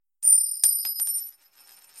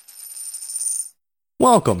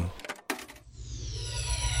Welcome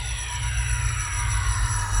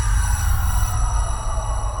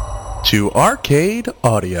to Arcade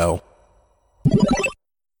Audio.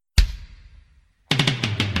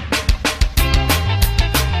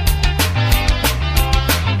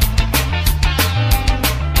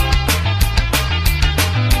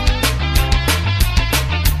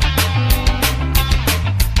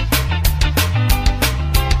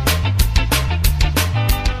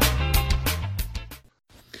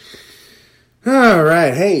 All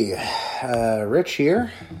right, hey, Rich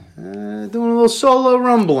here, doing a little solo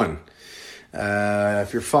rumbling.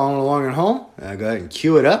 If you're following along at home, go ahead and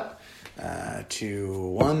cue it up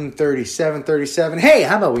to 137.37. Hey,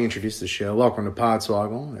 how about we introduce the show? Welcome to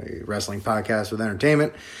Podswoggle, a wrestling podcast with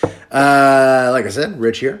entertainment. Like I said,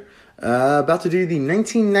 Rich here, about to do the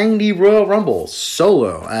 1990 Royal Rumble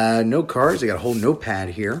solo. No cards, I got a whole notepad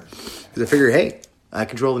here, because I figure, hey, I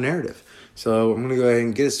control the narrative. So I'm going to go ahead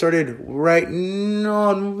and get it started right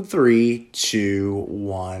on 3, 2,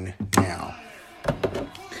 1, now.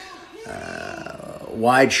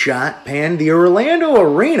 Wide shot, pan the Orlando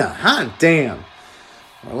Arena. Hot damn.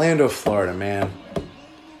 Orlando, Florida, man.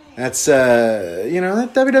 That's,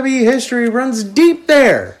 that WWE history runs deep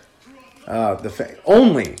there. The Fink.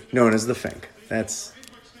 Only known as the Fink. That's,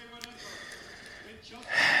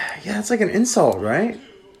 yeah, it's like an insult, right?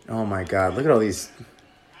 Oh my God, look at all these.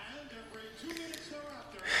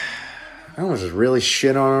 I almost just really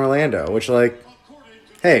shit on Orlando, which, like,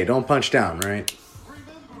 hey, don't punch down, right?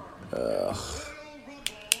 Ugh.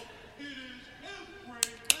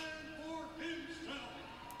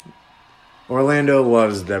 Orlando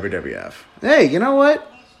loves WWF. Hey, you know what?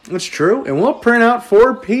 It's true, and we'll print out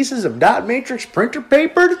 4 pieces of dot matrix printer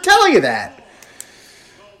paper to tell you that.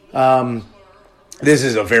 This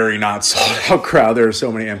is a very not sold out crowd. There are so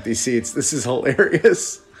many empty seats. This is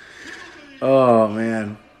hilarious. Oh,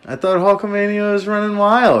 man. I thought Hulkamania was running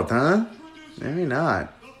wild, huh? Maybe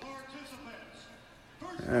not.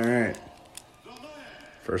 All right.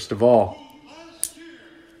 First of all,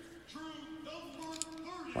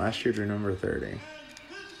 last year drew number 30.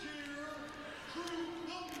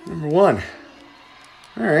 Number 1.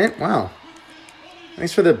 All right, wow.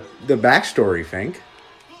 Thanks for the backstory, Fink.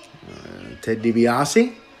 Ted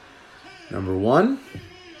DiBiase, number 1.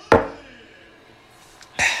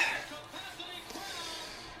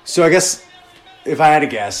 So I guess if I had to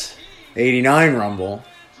guess, 89 Rumble,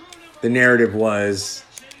 the narrative was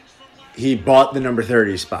he bought the number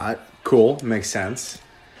 30 spot. Cool, makes sense.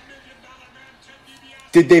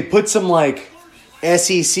 Did they put some like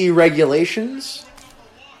SEC regulations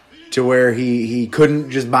to where he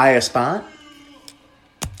couldn't just buy a spot?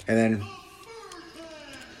 And then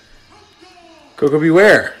Coco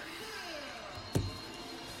Beware.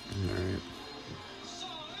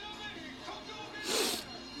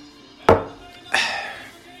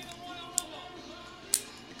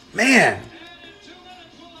 Man,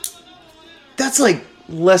 that's like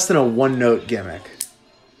less than a one-note gimmick.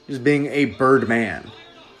 Just being a bird man.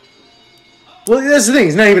 Well, that's the thing.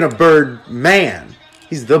 He's not even a bird man.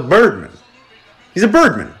 He's the Birdman. He's a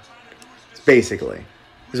birdman. Basically,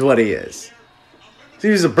 is what he is. So if he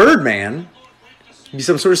was a Birdman, he'd be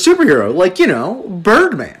some sort of superhero, like,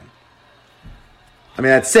 Birdman. I mean,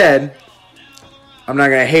 that said, I'm not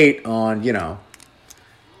gonna hate on, a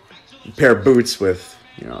pair of boots with,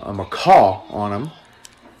 a macaw on them.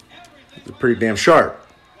 They're pretty damn sharp.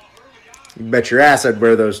 You bet your ass I'd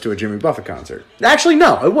wear those to a Jimmy Buffett concert. Actually,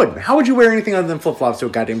 no, I wouldn't. How would you wear anything other than flip-flops to a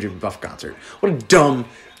goddamn Jimmy Buffett concert? What a dumb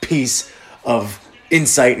piece of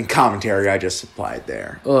insight and commentary I just supplied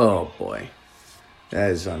there. Oh, boy.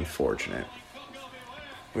 That is unfortunate.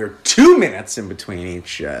 We're 2 minutes in between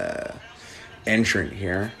each entrant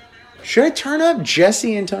here. Should I turn up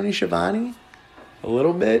Jesse and Tony Schiavone a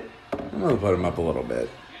little bit? I'm going to put him up a little bit.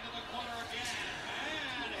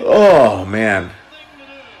 Oh, man.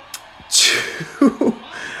 2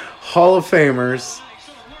 Hall of Famers.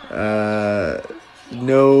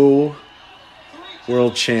 No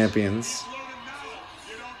world champions.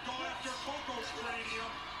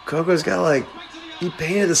 Coco's got, he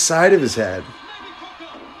painted the side of his head.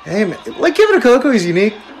 Hey, man. Give it to Coco. He's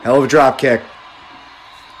unique. Hell of a drop kick.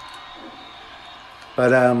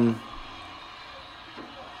 But,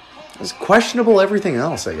 it's questionable everything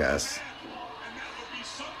else, I guess.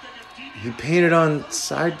 He painted on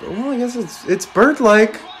side. Well, I guess it's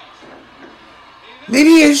bird-like. Maybe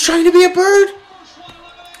he's trying to be a bird?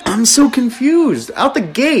 I'm so confused. Out the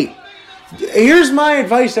gate. Here's my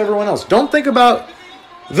advice to everyone else. Don't think about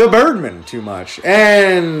the Birdman too much.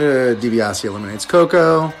 And DiBiase eliminates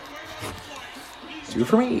Coco. 2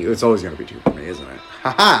 for me? It's always going to be 2 for me, isn't it?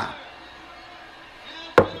 Ha-ha.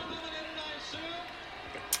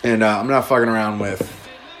 And I'm not fucking around with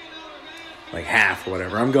like half or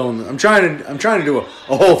whatever. I'm trying to do a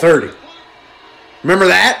whole 30. Remember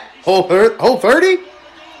that? Whole 30?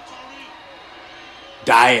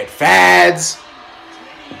 Diet fads.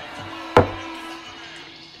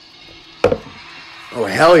 Oh,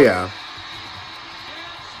 hell yeah.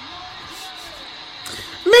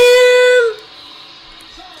 Man!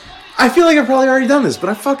 I feel like I've probably already done this, but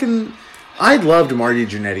I loved Marty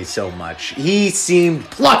Jannetty so much. He seemed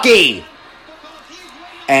plucky.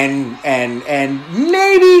 And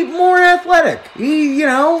maybe more athletic. He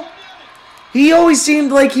always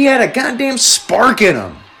seemed like he had a goddamn spark in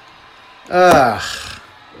him.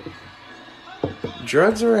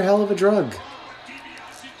 Drugs are a hell of a drug.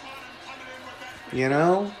 You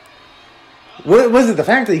know? What was it? The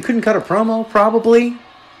fact that he couldn't cut a promo? Probably.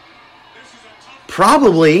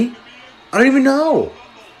 I don't even know.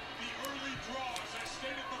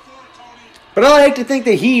 But I like to think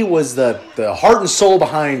that he was the heart and soul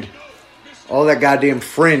behind all that goddamn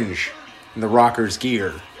fringe in the Rockers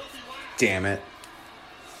gear. Damn it.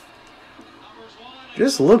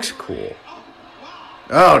 Just looks cool.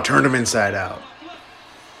 Oh, turned him inside out.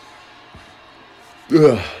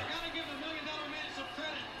 Ugh.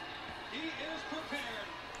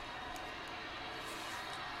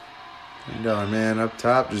 No, man, up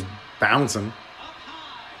top, just bouncing.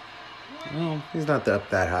 Well, he's not up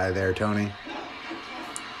that high there, Tony.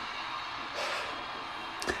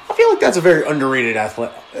 I feel like that's a very underrated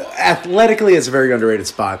athletically, it's a very underrated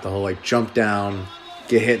spot. The whole, like, jump down,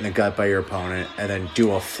 get hit in the gut by your opponent, and then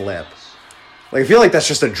do a flip. Like, I feel like that's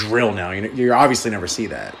just a drill now. You obviously never see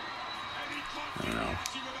that. I don't know.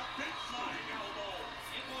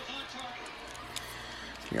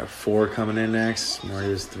 You got 4 coming in next.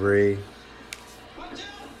 Mario's 3.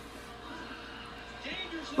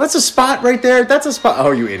 That's a spot right there. That's a spot.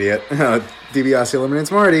 Oh, you idiot. DiBiase eliminates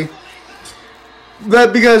Marty.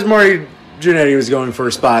 But because Marty Jannetty was going for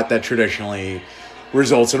a spot that traditionally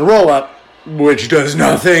results in a roll-up, which does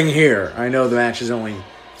nothing here. I know the match is only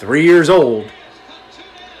 3 years old.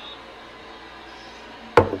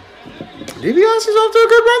 DiBiase's off to a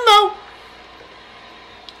good run, though.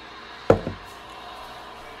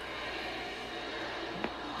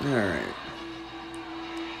 All right.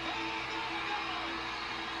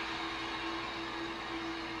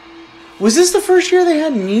 Was this the first year they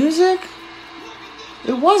had music?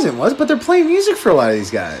 It wasn't, but they're playing music for a lot of these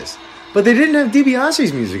guys. But they didn't have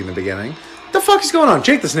DiBiase's music in the beginning. What the fuck is going on?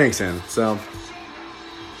 Jake the Snake's in, so.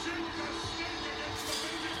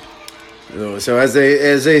 So as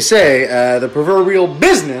they say, the proverbial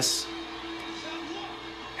business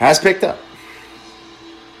has picked up.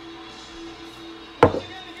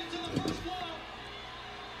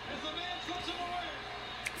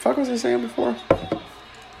 Fuck was I saying before?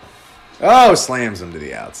 Oh, slams him to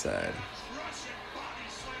the outside.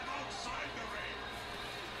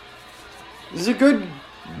 This is a good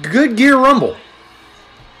gear rumble.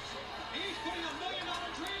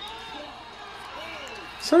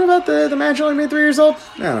 Something about the match only made 3 years old?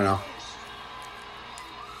 I don't know.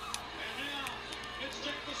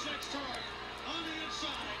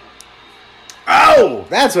 Oh,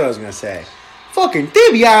 that's what I was going to say. Fucking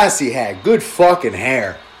DiBiase had good fucking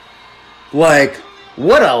hair. Like,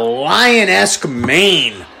 what a lion-esque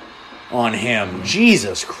mane on him.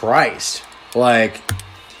 Jesus Christ. Like,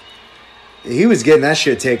 he was getting that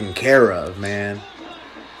shit taken care of, man.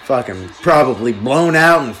 Fucking probably blown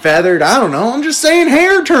out and feathered. I don't know. I'm just saying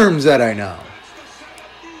hair terms that I know.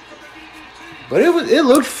 But it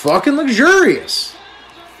looked fucking luxurious.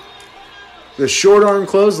 The short arm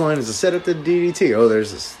clothesline is a setup to DDT. Oh,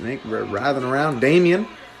 there's a snake writhing around. Damien.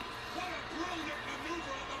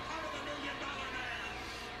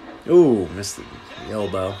 Ooh, missed the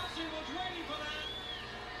elbow.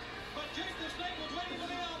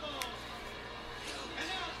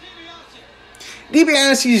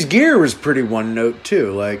 DiBiase's gear was pretty one note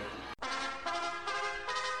too. Like,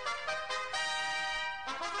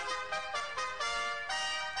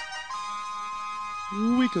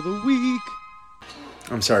 Week of the week.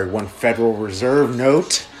 I'm sorry, one Federal Reserve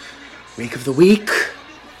note. Week of the week.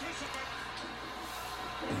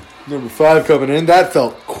 Number 5 coming in. That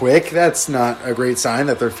felt quick. That's not a great sign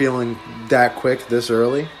that they're feeling that quick this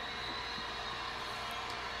early.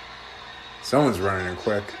 Someone's running in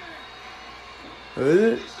quick. Who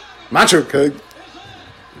is it? Macho Cook.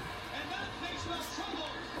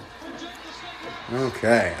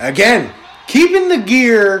 Okay. Again, keeping the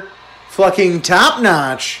gear fucking top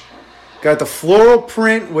notch. Got the floral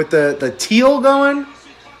print with the teal going.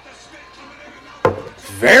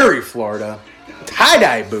 Very Florida.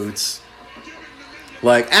 Tie-dye boots.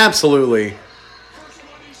 Like, absolutely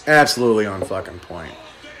Absolutely on fucking point.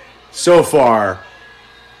 So far,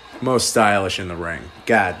 most stylish in the ring.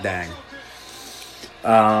 God dang.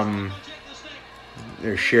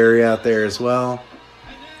 There's Sherry out there as well.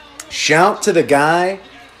 Shout to the guy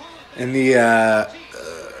in the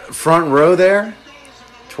front row there,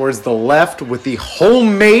 towards the left, with the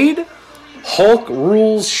homemade Hulk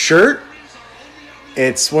Rules shirt.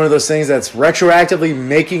 It's one of those things that's retroactively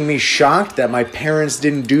making me shocked that my parents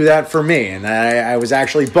didn't do that for me, and I was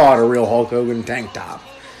actually bought a real Hulk Hogan tank top.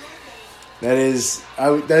 That is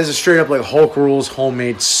a straight up like Hulk Rules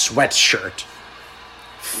homemade sweatshirt.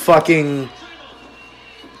 Fucking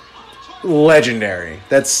legendary.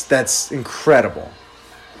 That's incredible.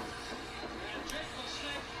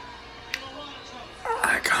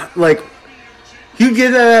 I got, like, you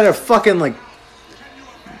get that at a fucking, like,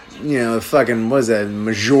 you know, fucking, what is that,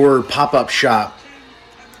 Major pop-up shop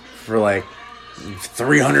for like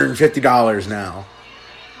 $350 now.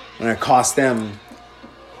 And it cost them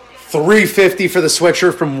 $350 for the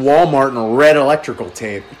sweatshirt from Walmart and red electrical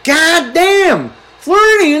tape. God damn!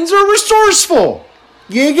 Floridians are resourceful.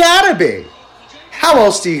 You gotta be. How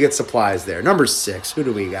else do you get supplies there? Number 6, who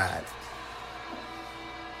do we got?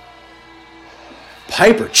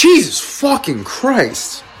 Piper. Jesus fucking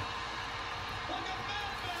Christ.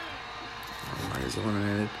 He's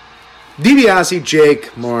eliminated. DiBiase,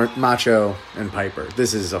 Jake, Macho, and Piper.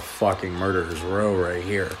 This is a fucking murderer's row right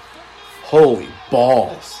here. Holy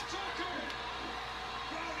balls.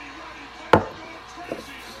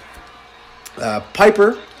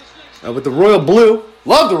 Piper with the royal blue.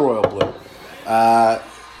 Love the royal blue.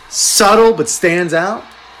 Subtle but stands out.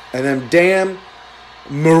 And then damn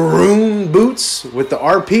maroon boots with the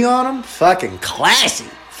RP on them. Fucking classy.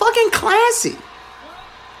 Fucking classy.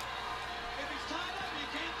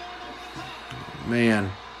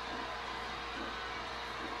 Man.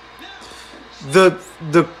 The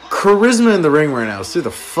charisma in the ring right now is through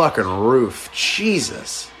the fucking roof.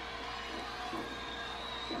 Jesus.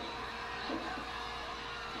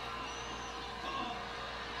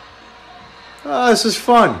 Oh, this is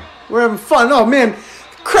fun. We're having fun. Oh, man.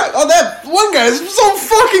 Crap. Oh, that one guy is so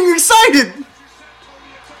fucking excited.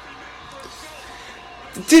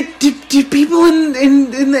 Did people in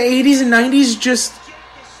the 80s and 90s just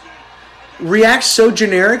react so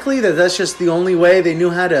generically that that's just the only way they knew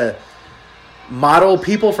how to model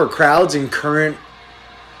people for crowds in current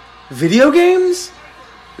video games?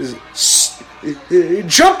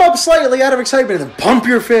 Jump up slightly out of excitement and then pump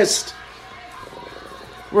your fist.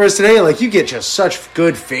 Whereas today, like, you get just such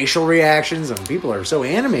good facial reactions and people are so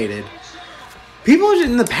animated. People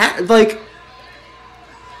in the past, like,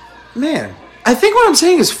 man, I think what I'm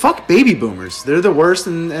saying is fuck baby boomers. They're the worst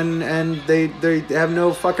and they have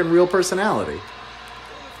no fucking real personality.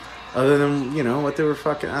 Other than, you know, what they were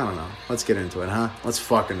fucking, I don't know. Let's get into it, huh? Let's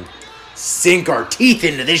fucking sink our teeth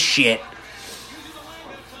into this shit.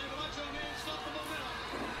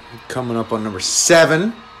 Coming up on number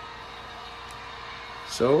 7.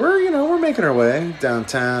 So we're making our way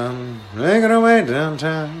downtown. Making our way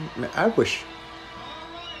downtown. I wish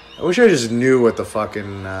I just knew what the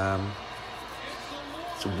fucking,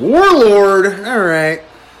 it's Warlord. All right.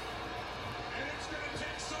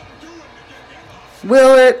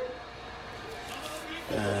 Will it?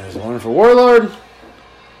 There's one for Warlord.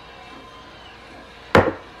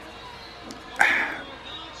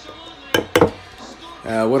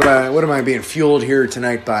 What am I being fueled here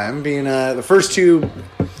tonight by? I'm being the first 2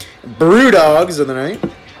 brew dogs of the night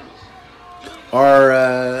are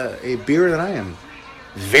a beer that I am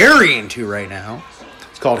very into right now.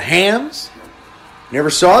 It's called Hamm's. Never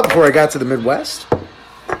saw it before I got to the Midwest.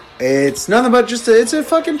 It's nothing but it's a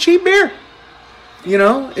fucking cheap beer. You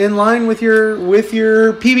know, in line with your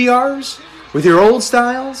PBRs, with your old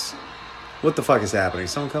styles. What the fuck is happening?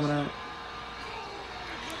 Someone coming out?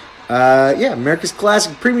 Yeah, America's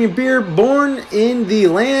classic premium beer, born in the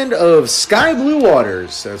land of sky blue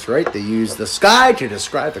waters. That's right, they use the sky to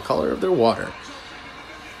describe the color of their water.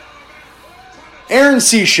 Air and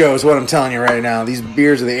sea show is what I'm telling you right now. These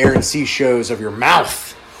beers are the air and sea shows of your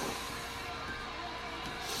mouth.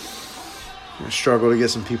 I'm gonna struggle to get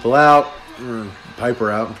some people out.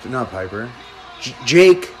 Piper out, not Piper.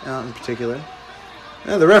 Jake out in particular.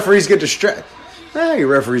 The referees get distracted. Your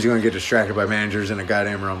referee's going to get distracted by managers in a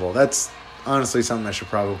goddamn rumble. That's honestly something that should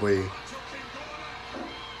probably,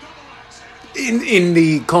 in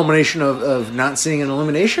the culmination of not seeing an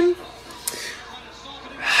elimination,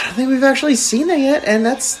 I don't think we've actually seen that yet, and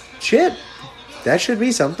that's shit. That should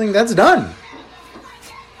be something that's done.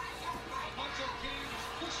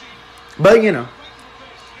 But, you know,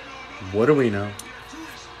 what do we know?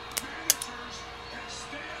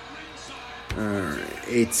 Alright,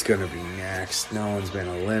 Eight's gonna be next. No one's been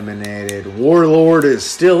eliminated. Warlord is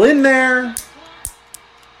still in there.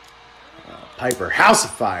 Piper, House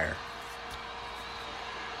of Fire.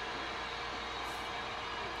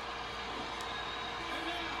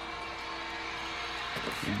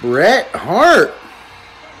 Bret Hart.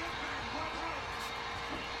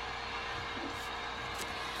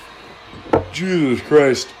 Jesus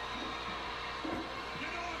Christ.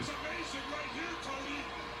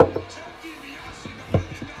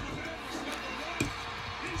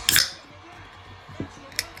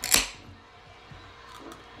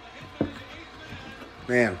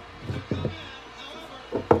 Man.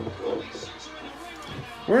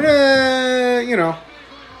 We're in a, I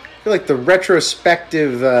feel like the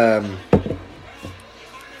retrospective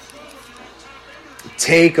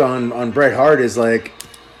take on Bret Hart is like,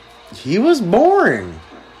 he was boring.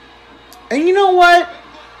 And you know what?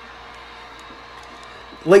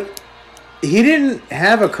 Like, he didn't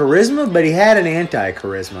have a charisma, but he had an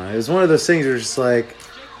anti-charisma. It was one of those things where it's just like,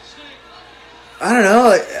 I don't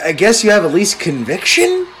know, I guess you have at least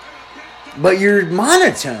conviction, but you're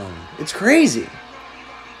monotone. It's crazy.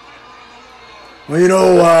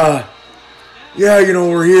 Well,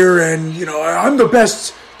 we're here, and, I'm the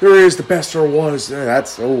best there is, the best there was.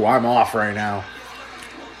 I'm off right now.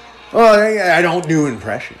 Well, I don't do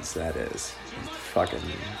impressions, that is. Fucking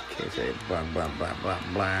kayfabe, blah, blah, blah, blah,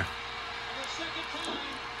 blah.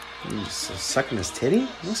 You sucking his titty?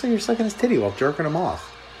 Looks like you're sucking his titty while jerking him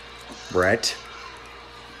off. Bret.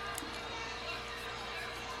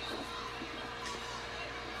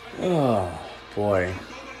 Oh, boy.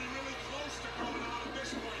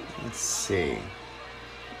 Let's see.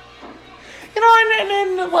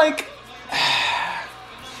 And like,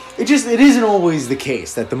 it isn't always the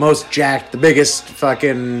case that the most jacked, the biggest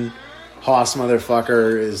fucking hoss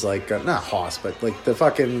motherfucker is like, not hoss, but like the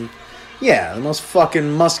fucking, the most fucking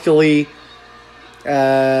muscly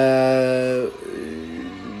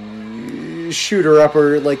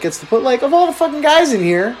shooter-upper, like, gets to put, like, of all the fucking guys in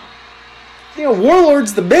here,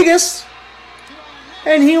 Warlord's the biggest,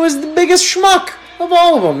 and he was the biggest schmuck of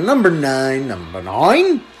all of them. Number 9.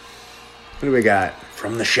 What do we got?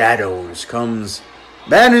 From the shadows comes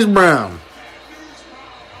Bad News Brown.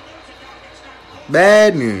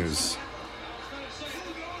 Bad news.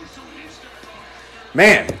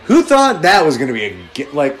 Man, who thought that was going to be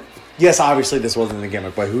yes, obviously this wasn't a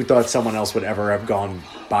gimmick, but who thought someone else would ever have gone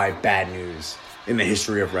by Bad News in the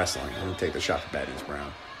history of wrestling? I'm going to take the shot for Bad News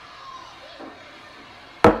Brown.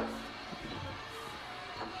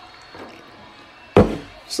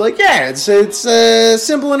 It's like, it's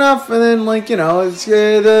simple enough, and then,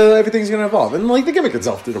 everything's going to evolve. And, the gimmick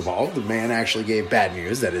itself did evolve. The man actually gave bad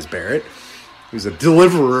news, that is Barrett. He was a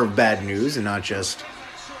deliverer of bad news, and not just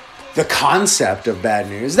the concept of bad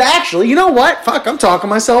news. Actually, you know what? Fuck, I'm talking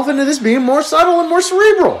myself into this being more subtle and more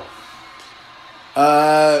cerebral.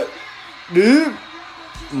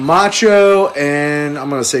 Macho, and I'm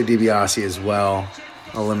going to say DiBiase as well,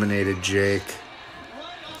 eliminated Jake.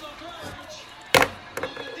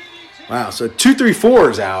 Wow, so 2, 3, 4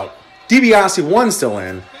 is out. DiBiase 1 still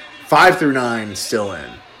in. 5 through 9 still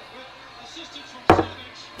in.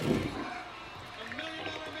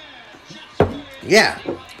 Yeah.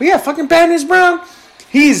 But fucking Bad News Brown.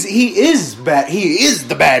 He is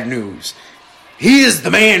the bad news. He is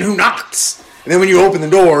the man who knocks. And then when you open the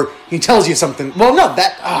door, he tells you something. Well, no,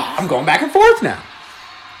 I'm going back and forth now.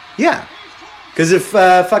 Yeah. Because if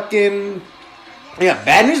Bad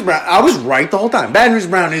News Brown, I was right the whole time. Bad News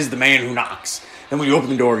Brown is the man who knocks. Then when you open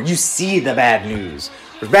the door, you see the bad news.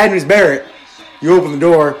 With Bad News Barrett, you open the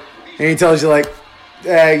door, and he tells you, you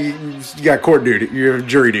got court duty. You have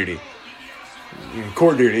jury duty.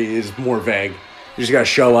 Court duty is more vague. You just got to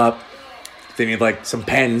show up. If they need, some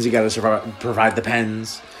pens, you got to provide the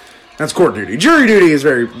pens. That's court duty. Jury duty is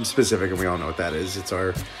very specific, and we all know what that is. It's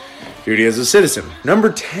our duty as a citizen.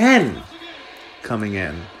 Number 10 coming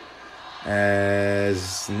in.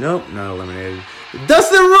 Nope, not eliminated.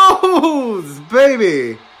 Dustin Rhodes,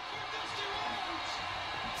 baby.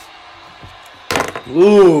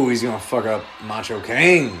 Ooh, he's gonna fuck up Macho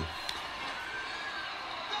King.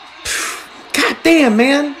 God damn,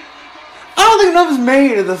 man. I don't think enough is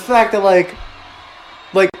made of the fact that,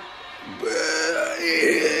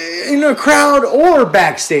 in a crowd or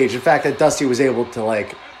backstage, the fact that Dusty was able to,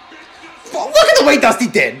 look at the way Dusty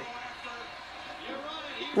did.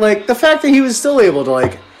 The fact that he was still able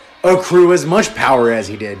to, accrue as much power as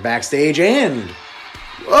he did backstage and...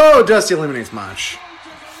 Oh, Dusty eliminates Mach.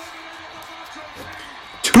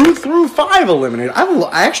 2 through 5 eliminated.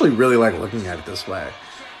 I actually really like looking at it this way.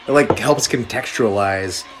 It, helps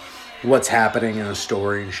contextualize what's happening in a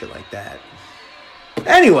story and shit like that.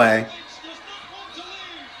 Anyway,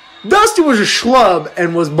 Dusty was a schlub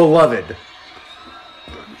and was beloved.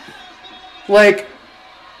 Like,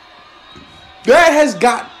 that has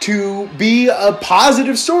got to be a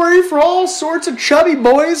positive story for all sorts of chubby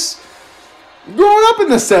boys growing up in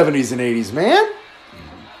the 70s and 80s, man.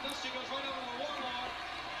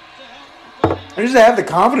 I just have the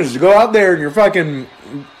confidence to go out there in your fucking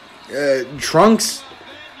trunks,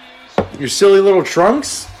 your silly little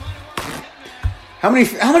trunks. How many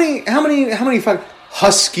fucking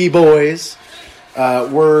husky boys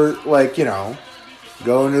were like, you know,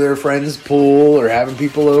 going to their friend's pool or having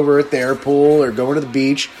people over at their pool or going to the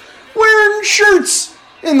beach wearing shirts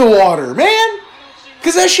in the water, man?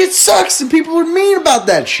 Because that shit sucks and people are mean about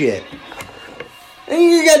that shit. And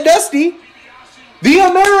you got Dusty, the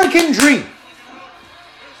American dream.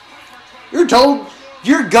 You're told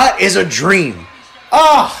your gut is a dream.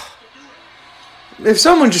 If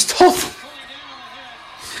someone just told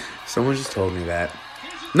me that.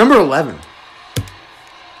 Number 11.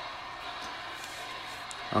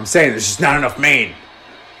 I'm saying there's just not enough made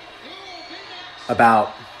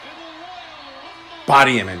about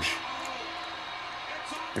body image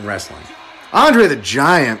in wrestling. Andre the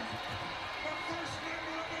Giant.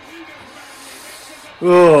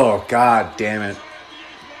 Oh, God damn it.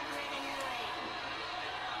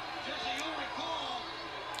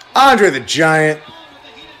 Andre the Giant.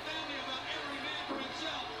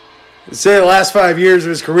 Say the last 5 years of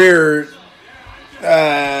his career,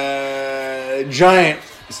 Giant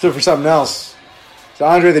stood for something else. So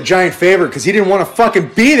Andre the Giant favored because he didn't want to fucking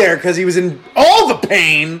be there because he was in all the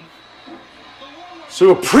pain.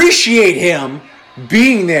 So appreciate him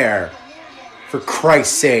being there, for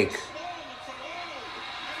Christ's sake.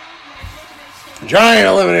 Giant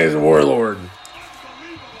eliminates the Warlord.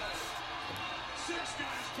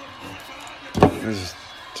 This is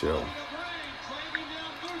chill.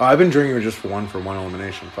 Oh, I've been drinking just for one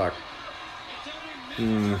elimination. Fuck.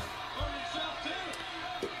 2.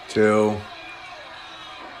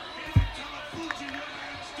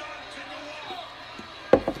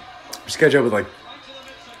 Just catch up with like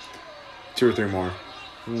 2 or 3 more.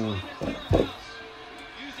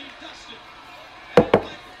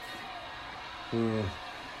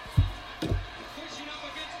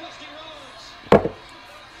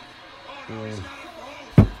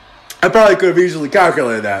 I probably could have easily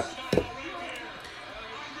calculated that.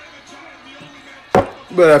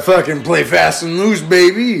 But I fucking play fast and loose,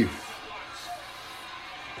 baby.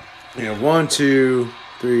 We have 1, 2,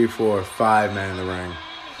 3, 4, 5 men in the ring.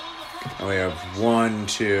 And we have 1,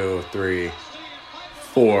 2, 3,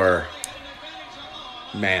 4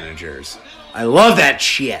 managers. I love that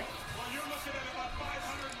shit.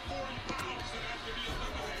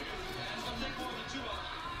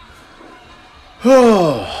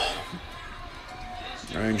 Oh.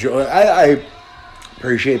 I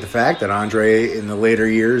appreciate the fact that Andre in the later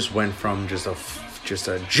years went from just a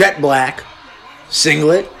jet black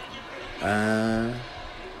singlet to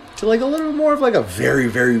like a little more of like a very,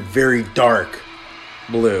 very, very dark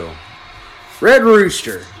blue. Red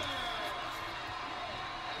Rooster.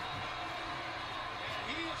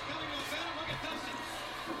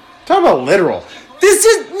 Talk about literal.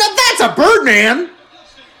 That's a Birdman.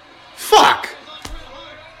 Fuck.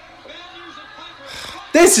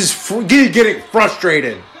 This is getting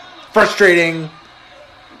frustrating.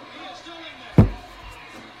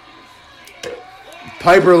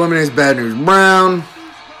 Piper eliminates Bad News Brown.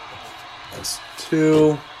 That's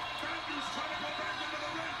 2.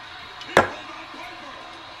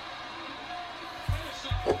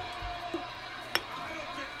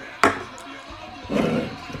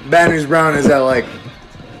 Bad News Brown is that like,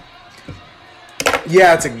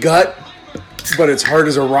 yeah, it's a gut, but it's hard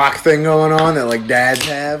as a rock thing going on that like dads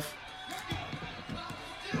have.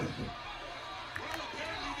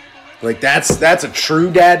 Like that's a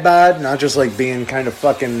true dad bod, not just like being kind of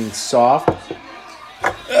fucking soft.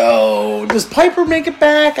 Oh, does Piper make it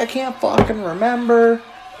back? I can't fucking remember.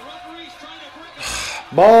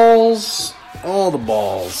 Balls. All the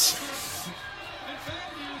balls.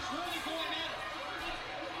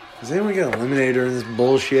 Does anyone get eliminated in this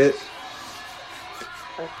bullshit?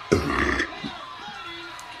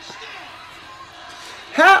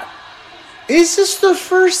 How? Is this the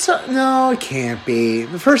first time? No, it can't be.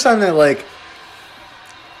 The first time that, like,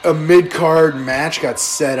 a mid-card match got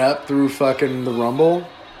set up through fucking the Rumble?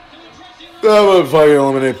 I'm gonna fucking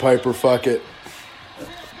eliminate Piper, fuck it.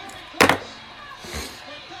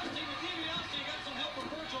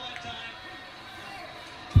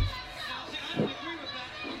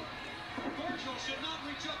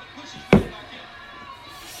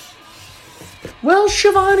 Well,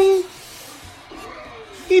 Shivani,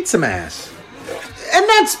 Eat some ass. And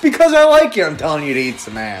that's because I like you. I'm telling you to eat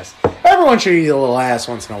some ass. Everyone should eat a little ass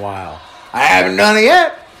once in a while. I haven't done it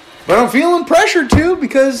yet, but I'm feeling pressure to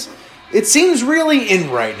because it seems really in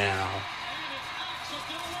right now.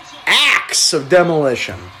 Acts of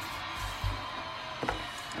demolition.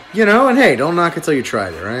 You know, and hey, don't knock it till you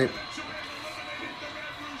tried it, right?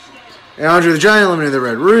 And Andre the Giant eliminated the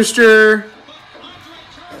Red Rooster.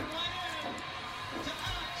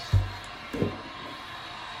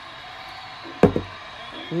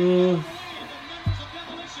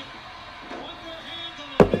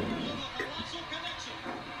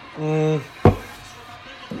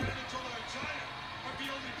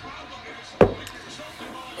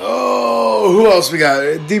 Oh, who else we got?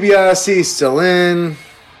 DiBiase still in.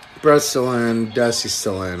 Brett's still in. Dusty's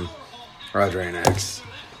still in. Rodri next.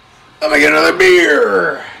 Let me get another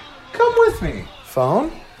beer. Come with me.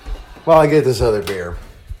 Phone? While I get this other beer.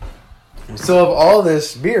 We still have all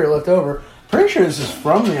this beer left over. Pretty sure this is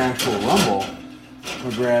from the actual Rumble.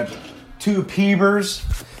 We'll grab 2 Peebers.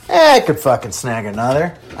 I could fucking snag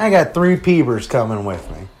another. I got 3 Peebers coming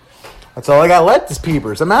with me. That's all I got left is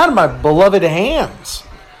Peebers. I'm out of my beloved hams.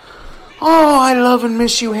 Oh, I love and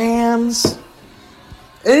miss you, hams.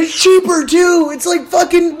 And it's cheaper, too. It's like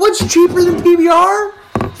fucking... What's cheaper than PBR?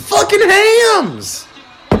 Fucking hams.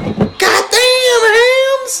 Goddamn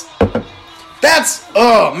hams. That's...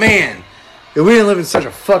 Oh, man. If we didn't live in such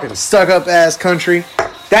a fucking stuck-up ass country,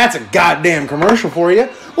 that's a goddamn commercial for you.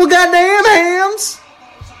 Well, goddamn hams.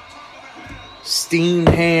 Steamed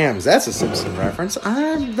hams. That's a Simpson reference.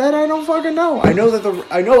 That I don't fucking know. I know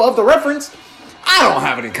of the reference. I don't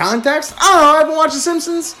have any context. I haven't watched The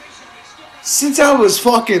Simpsons since I was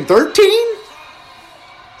fucking 13.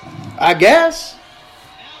 I guess.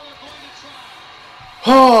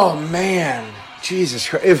 Oh man, Jesus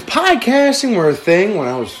Christ! If podcasting were a thing when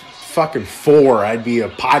I was fucking 4, I'd be a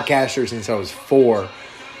podcaster since I was 4.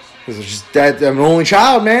 Because it's just that I'm an only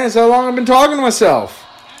child, man. That's how long I've been talking to myself.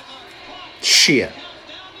 Shit.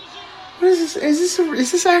 What is this?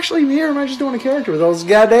 Is this actually me, or am I just doing a character with all this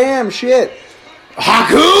goddamn shit?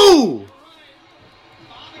 Haku!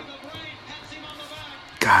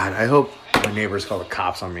 God, I hope my neighbors call the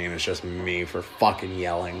cops on me and it's just me for fucking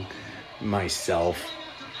yelling myself.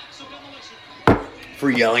 For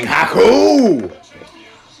yelling Haku!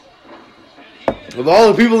 With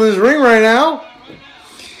all the people in this ring right now,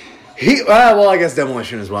 well, I guess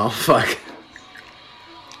Demolition as well. Fuck.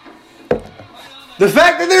 The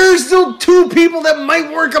fact that there are still 2 people that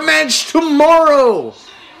might work a match tomorrow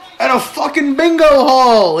at a fucking bingo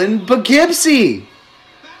hall in Poughkeepsie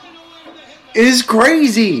is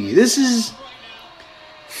crazy. This is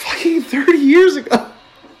fucking 30 years ago.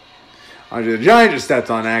 Andre the Giant just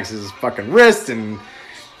stepped on Axe's fucking wrist and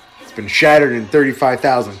it's been shattered in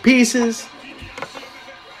 35,000 pieces.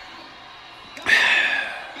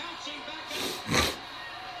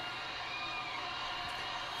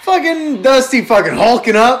 Fucking Dusty fucking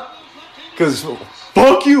hulking up. Because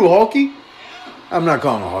fuck you, Hulky. I'm not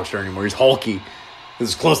calling him a Hulkster anymore. He's Hulky. This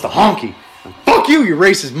is close to Honky. And fuck you, you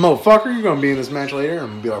racist motherfucker. You're going to be in this match later. And I'm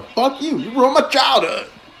going to be like, fuck you. You ruined my childhood.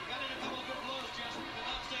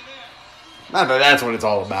 Not that that's what it's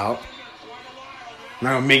all about. I'm not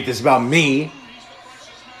going to make this about me.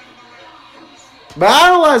 But I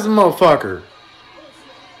idolize the motherfucker.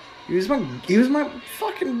 He was my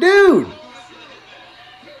fucking dude.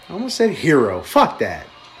 I almost said hero. Fuck that.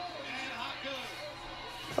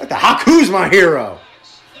 Like the Haku's my hero.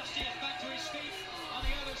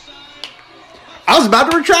 I was about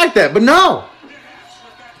to retract that, but no.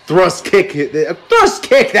 Thrust kick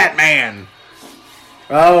that man.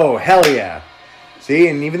 Oh, hell yeah. See,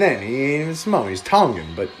 and even then, he ain't even Samoan. He's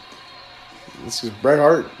Tongan, but this is Bret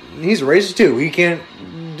Hart. He's a racist too. He can't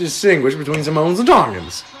distinguish between Samoans and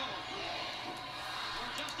Tongans.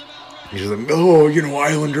 He's just like, oh,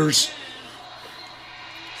 Islanders.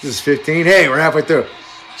 This is 15. Hey, we're halfway through.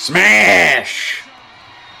 Smash!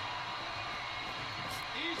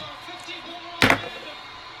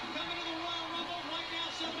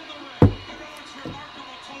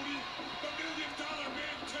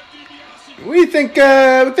 We think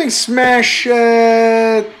Smash.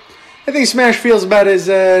 I think Smash feels about his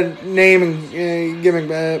name and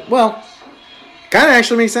gimmick. Well, kind of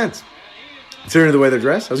actually makes sense. Considering the way they're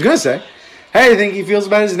dressed. I was going to say, hey, I think he feels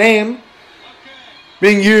about his name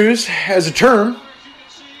being used as a term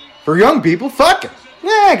for young people. Fucking.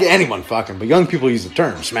 Yeah, anyone fucking, but young people use the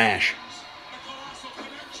term Smash.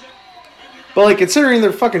 But, like, considering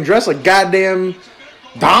they're fucking dressed like goddamn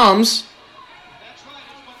Doms,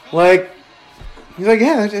 like, he's like,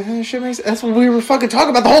 yeah, that shit makes sense. That's what we were fucking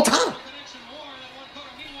talking about the whole time.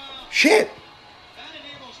 Shit.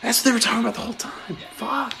 That's what they were talking about the whole time.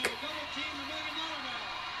 Fuck.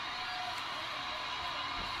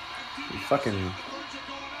 You fucking...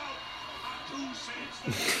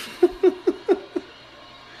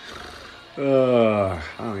 I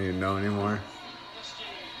don't even know anymore.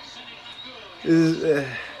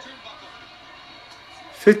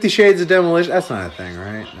 50 Shades of Demolition? That's not a thing,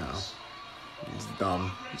 right? No. It's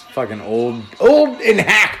dumb. It's fucking old and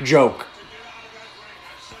hack joke.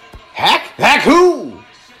 Hack? Hack who?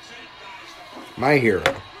 My hero.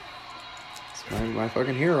 It's my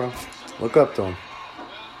fucking hero. Look up to him.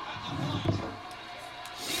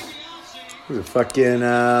 Who's a fucking,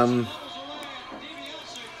 I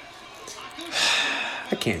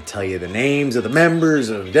can't tell you the names of the members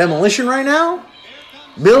of Demolition right now.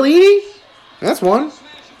 Bill Eadie? That's one.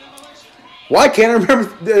 Why can't I remember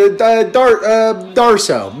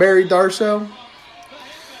Darso? Barry Darso?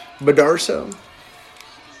 Badarso?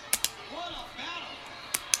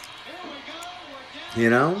 You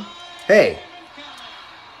know? Hey.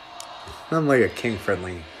 I'm like a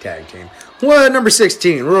king-friendly tag team. What? Number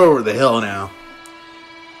 16. We're over the hill now.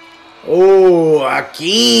 Oh,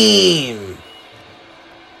 Akeem.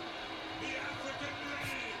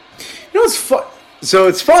 You know what's fun? So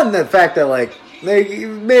it's fun, the fact that, like, they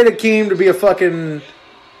made Akeem to be a fucking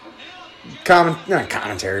not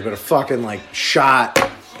commentary, but a fucking, like, shot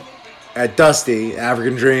at Dusty.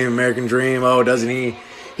 African Dream, American Dream. Oh, doesn't he?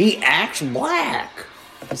 He acts black.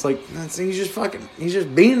 It's like, he's just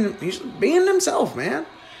being himself, man.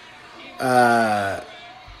 And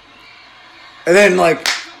then, like,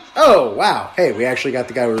 oh, wow. Hey, we actually got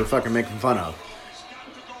the guy we were fucking making fun of.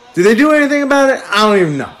 Did they do anything about it? I don't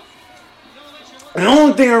even know. And the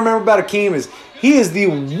only thing I remember about Akeem is he is the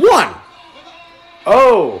one.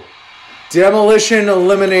 Oh, Demolition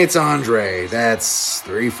eliminates Andre. That's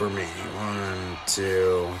 3 for me. 1,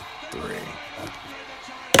 2, 3.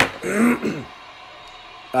 The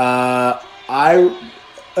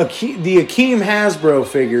Akeem Hasbro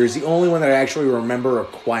figure is the only one that I actually remember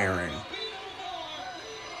acquiring.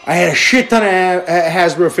 I had a shit ton of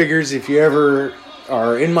Hasbro figures. If you ever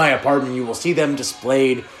are in my apartment, you will see them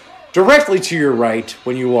displayed directly to your right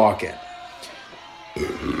when you walk in.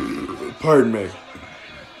 Pardon me.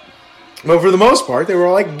 But for the most part, they were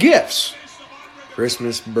all like gifts.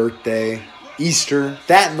 Christmas, birthday, Easter,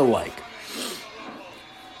 that and the like.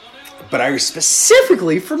 But I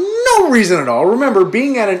specifically, for no reason at all, remember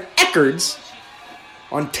being at an Eckerd's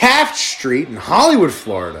on Taft Street in Hollywood,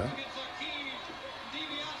 Florida.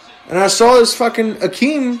 And I saw this fucking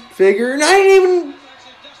Akeem figure, and I didn't even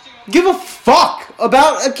give a fuck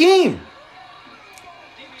about Akeem.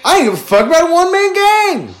 I didn't give a fuck about a one-man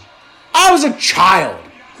gang. I was a child.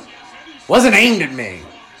 Wasn't aimed at me.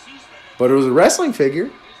 But it was a wrestling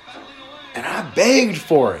figure, and I begged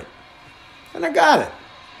for it. And I got it.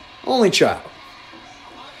 Only child.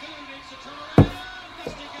 And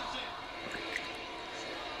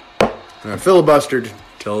I filibustered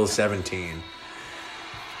till 17.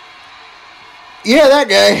 Yeah, that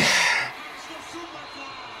guy.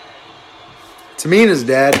 Tamina's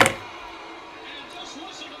dad.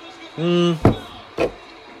 Who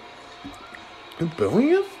booing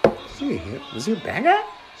him? Was he a bad guy?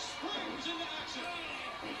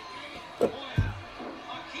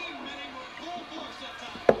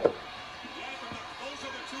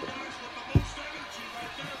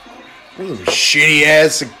 Those shitty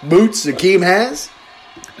ass boots Akeem has.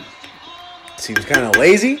 Seems kind of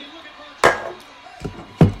lazy.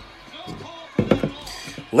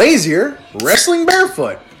 Lazier, wrestling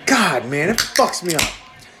barefoot. God, man, it fucks me up.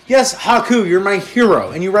 Yes, Haku, you're my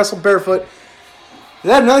hero, and you wrestle barefoot. Is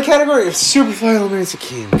that another category? If Superfly eliminates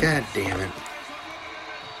Akeem. God damn it.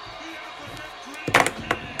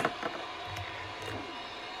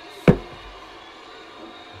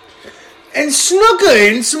 And Snuka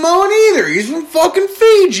ain't Samoan either. He's from fucking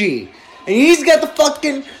Fiji. And he's got the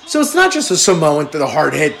fucking... So it's not just a Samoan, the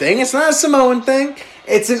hard hit thing. It's not a Samoan thing.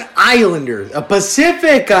 It's an Islander, a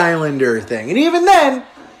Pacific Islander thing. And even then,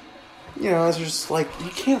 you know, it's just like, you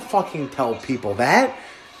can't fucking tell people that.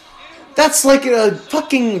 That's like a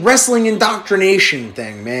fucking wrestling indoctrination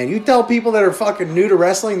thing, man. You tell people that are fucking new to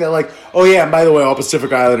wrestling, they're like, oh yeah, and by the way, all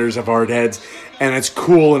Pacific Islanders have hard heads, and it's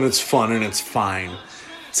cool, and it's fun, and it's fine.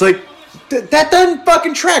 It's like, that doesn't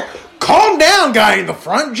fucking track. Calm down, guy in the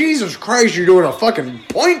front. Jesus Christ, you're doing a fucking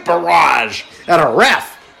point barrage at a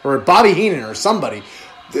ref, or at Bobby Heenan, or somebody.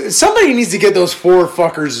 Somebody needs to get those 4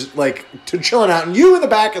 fuckers, like, to chilling out, and you in the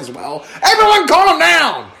back as well. Everyone calm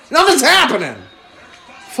down! Nothing's happening!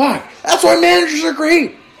 Fuck. That's why managers are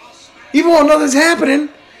great. Even while nothing's happening,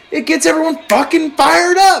 it gets everyone fucking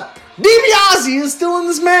fired up. DiBiase is still in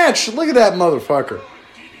this match. Look at that motherfucker.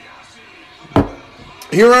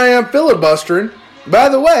 here I am filibustering. By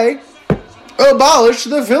the way, abolish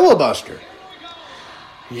the filibuster.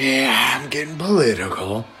 Yeah, I'm getting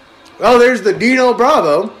political. Oh, there's the Dino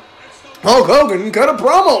Bravo. Hulk Hogan cut a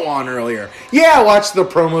promo on earlier. Yeah, I watched the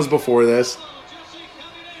promos before this.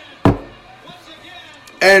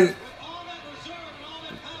 And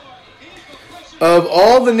of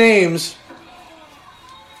all the names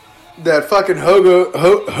that fucking Hulk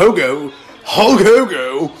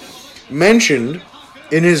Hogan mentioned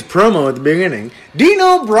in his promo at the beginning,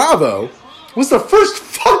 Dino Bravo was the first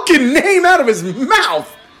fucking name out of his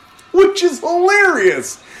mouth, which is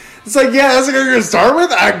hilarious. It's like, yeah, that's what you're going to start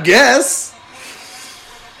with? I guess.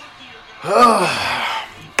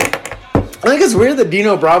 I think it's weird that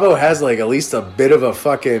Dino Bravo has, like, at least a bit of a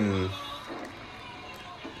fucking...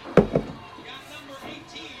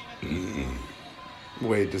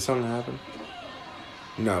 Wait, did something happen?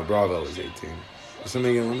 No, Bravo was 18. Did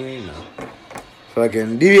somebody get eliminated? No.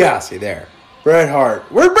 Fucking DiBiase, there. Bret Hart.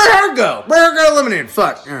 Where'd Bret Hart go? Bret Hart got eliminated.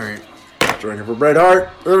 Fuck. Alright. Drinking for Bret Hart.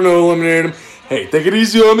 I don't know who eliminated him. Hey, take it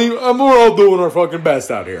easy on me. We're all doing our fucking best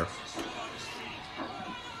out here.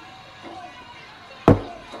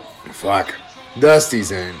 Fuck.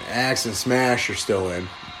 Dusty's in. Axe and Smash are still in.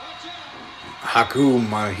 Haku,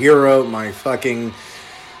 my hero, my fucking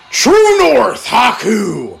True North,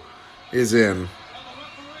 Haku, is in.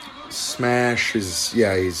 Smash is,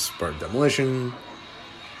 yeah, he's part of Demolition.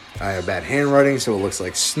 I have bad handwriting, so it looks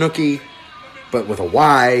like Snooki, but with a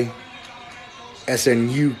Y.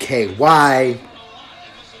 Snuky.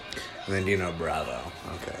 And then Dino Bravo.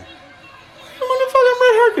 Okay. When the fucking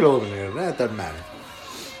Bret Hart get eliminated? That doesn't matter.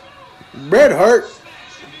 Bret Hart.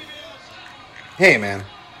 Hey, man.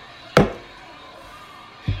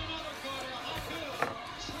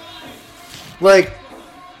 Like,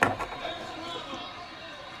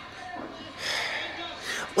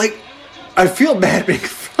 I feel bad making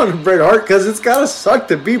fun of Bret Hart because it's gotta suck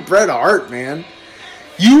to be Bret Hart, man.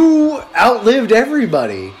 You outlived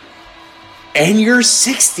everybody. And you're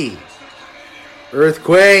 60.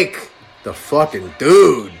 Earthquake. The fucking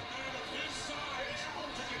dude.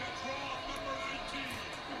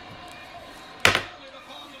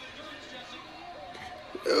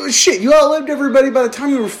 Oh, shit, you outlived everybody by the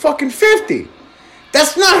time you were fucking 50.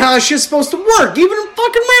 That's not how that shit's supposed to work, even in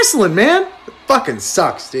fucking wrestling, man. It fucking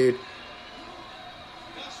sucks, dude.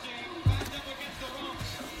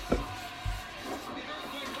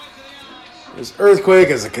 There's Earthquake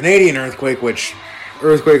as a Canadian Earthquake, which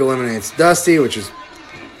Earthquake eliminates Dusty, which is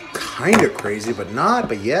kind of crazy, but not,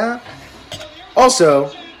 but yeah.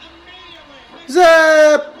 Also,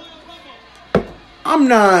 Zap, I'm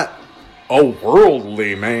not a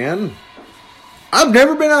worldly man. I've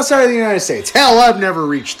never been outside of the United States. Hell, I've never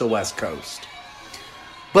reached the West Coast.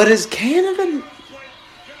 But is Canada...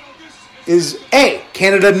 Is A,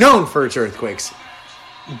 Canada known for its earthquakes?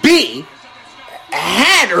 B,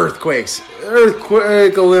 had earthquakes.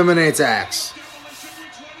 Earthquake eliminates Axe.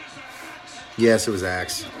 Yes, it was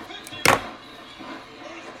Axe.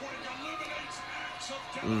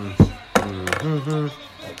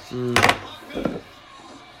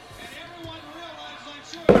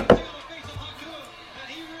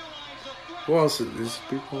 Who else is this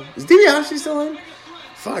people? Is DiBiase still in?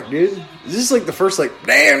 Fuck, dude. Is this like the first, like,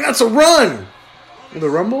 damn, that's a run? The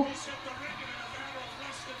Rumble?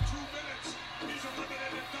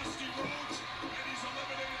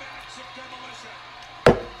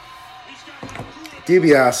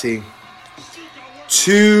 DiBiase,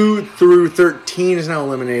 2 through 13 is now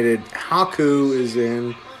eliminated. Haku is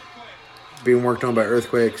in. Being worked on by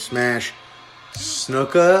Earthquake, Smash,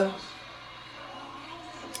 Snuka.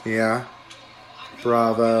 Yeah.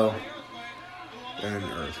 Bravo. And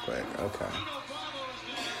Earthquake. Okay.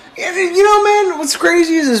 And, you know, man, what's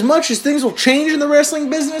crazy is as much as things will change in the wrestling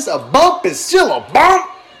business, a bump is still a bump.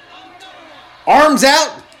 Arms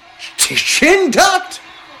out. Chin tucked.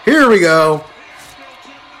 Here we go.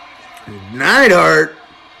 Neidhart.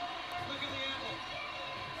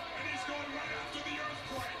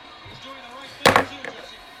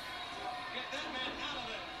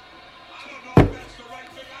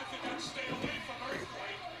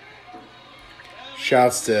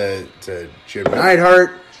 Shouts to Jim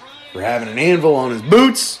Neidhart for having an anvil on his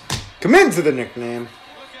boots. Come into the nickname.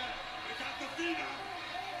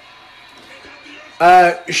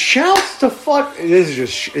 Shouts to fuck. This is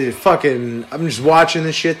just fucking. I'm just watching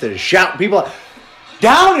this shit. There's shout people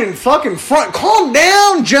down in fucking front. Calm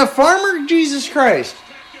down, Jeff Farmer. Jesus Christ.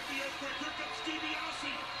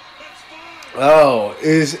 Oh,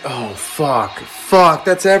 fuck.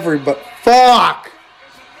 That's everybody. Fuck.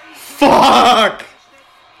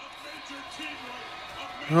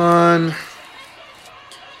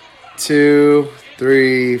 2,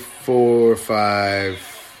 3, 4,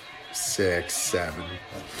 5, 6, 7.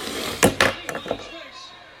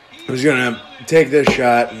 I'm just gonna take this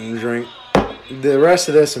shot and drink the rest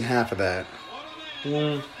of this and half of that.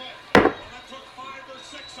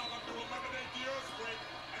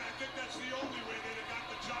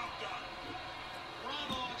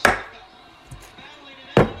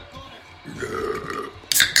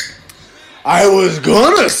 I was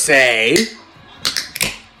gonna say,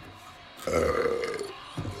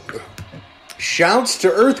 shouts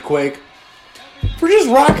to Earthquake for just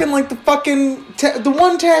rocking like the fucking the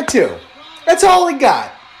one tattoo. That's all he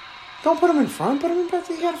got. Don't put him in front. Put him in back.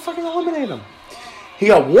 You gotta fucking eliminate him. He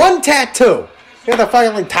got one tattoo. He got that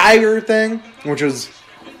fucking like tiger thing, which was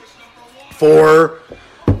for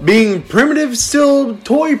being primitive, still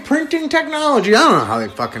toy printing technology. I don't know how they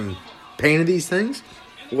fucking painted these things.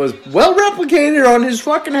 It was well replicated on his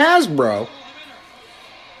fucking Hasbro.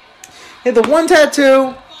 He had the one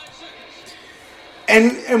tattoo,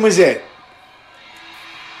 and was it.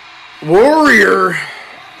 Warrior.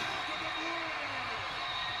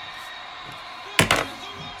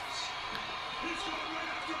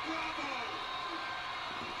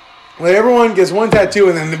 Like everyone gets one tattoo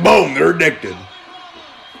and then boom, they're addicted.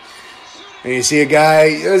 And you see a guy,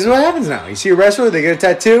 this is what happens now. You see a wrestler, they get a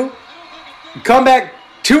tattoo, come back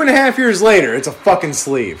 2.5 years later, it's a fucking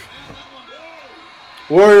sleeve.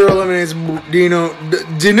 Warrior eliminates Dineno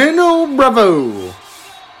Bravo.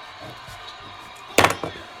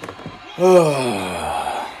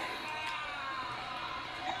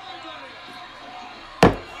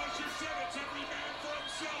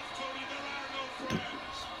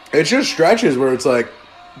 It's just stretches where it's like,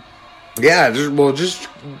 yeah, just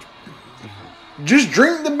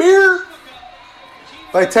drink the beer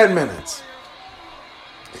by 10 minutes.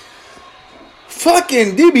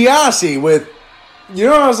 Fucking DiBiase with,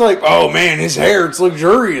 I was like, oh man, his hair, it's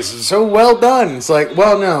luxurious. It's so well done. It's like,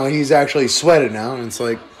 well, no, he's actually sweated now. And it's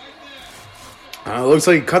like, it looks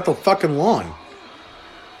like he cut the fucking lawn.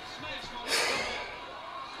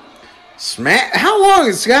 How long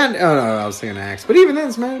has Scott? Oh no, I was thinking Axe, but even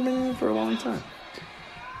then, Smash has been in for a long time.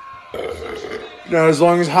 Not as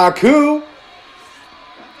long as Haku.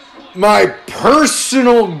 My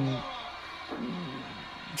personal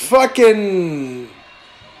fucking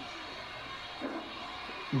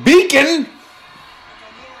beacon.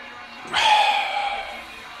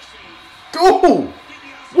 Oh,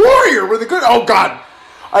 Warrior with a good. Oh God,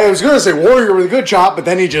 I was gonna say Warrior with a good chop, but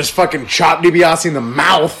then he just fucking chopped DiBiase in the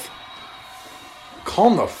mouth.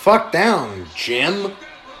 Calm the fuck down, Jim.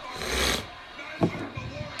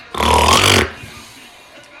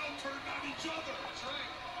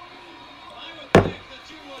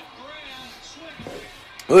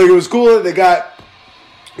 Like, it was cool that they got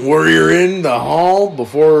Warrior in the hall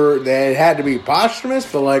before they had to be posthumous,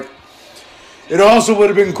 but like, it also would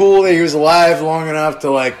have been cool that he was alive long enough to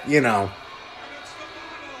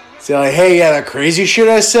say like, hey, yeah, that crazy shit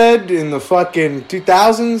I said in the fucking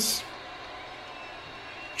 2000s.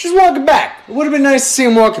 Just walk it back. It would have been nice to see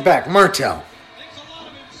him walk it back. Martel.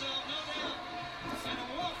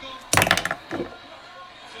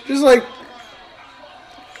 Just like,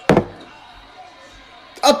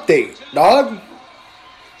 update, dog.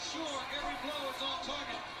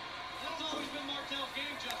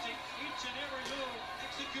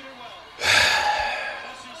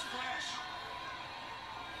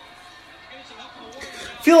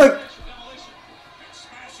 I feel like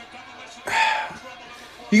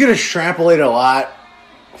you can extrapolate a lot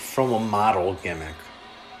from a model gimmick.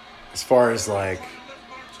 As far as like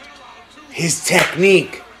his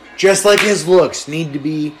technique, just like his looks, need to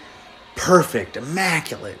be perfect,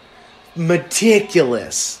 immaculate,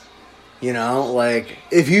 meticulous. Like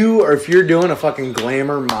if you're doing a fucking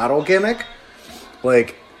glamour model gimmick,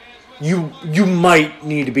 like you might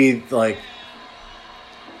need to be like,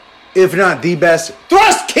 if not the best,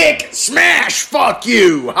 thrust kick, smash, fuck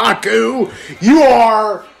you, Haku. You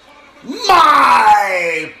are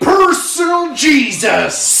my personal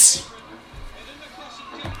Jesus.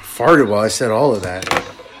 Farted while I said all of that.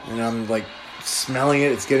 And I'm like smelling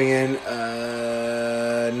it. It's getting in.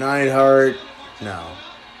 Neidhart. No.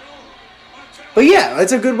 But yeah,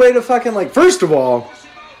 that's a good way to fucking like, first of all,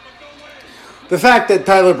 the fact that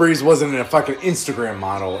Tyler Breeze wasn't a fucking Instagram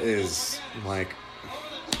model is like,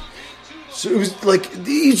 so it was like,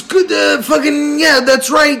 he's good, fucking, yeah, that's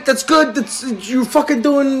right, that's good, you're fucking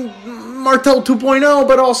doing Martel 2.0,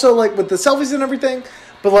 but also, like, with the selfies and everything,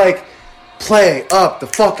 but, like, play up the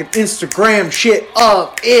fucking Instagram shit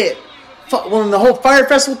up, when the whole Fire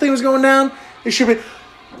Festival thing was going down, it should be,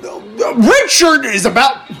 Red Shirt is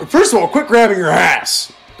about, first of all, quit grabbing your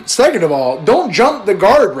ass. Second of all, don't jump the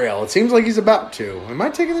guardrail. It seems like he's about to. Am I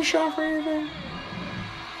taking the shot for anything?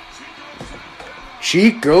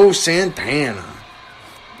 Chico Santana.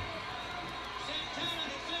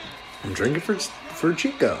 I'm drinking for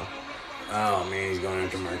Chico. Oh, man, he's going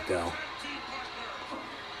after Martel.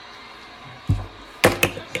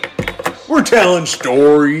 We're telling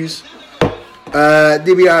stories.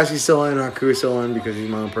 DiBiase's still in, Haku's still in because he's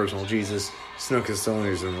my own personal Jesus. Snuka's still in,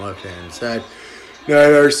 he's on the left-hand side.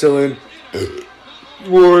 Nightar's still in.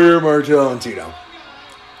 Warrior, Martel, and Tito.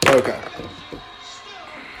 Okay.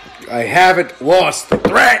 I haven't lost the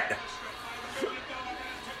threat.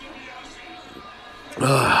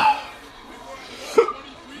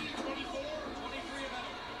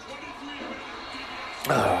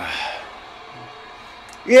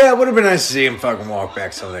 Yeah, it would have been nice to see him fucking walk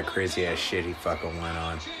back some of that crazy ass shit he fucking went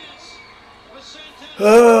on.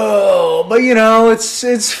 Oh, but you know,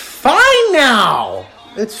 it's fine now.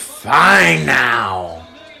 It's fine now.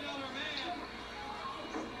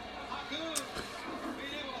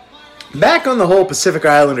 Back on the whole Pacific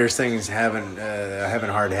Islanders things having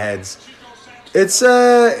hard heads.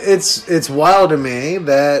 It's wild to me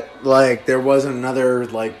that like there wasn't another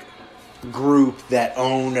like group that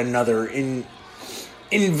owned another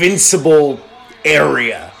invincible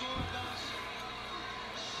area.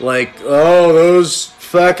 Like, oh, those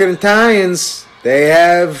fucking Italians, they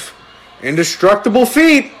have indestructible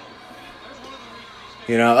feet.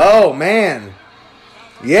 You know, oh man.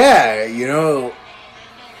 Yeah, you know,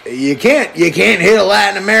 you can't hit a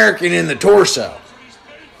Latin American in the torso.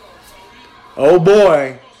 Oh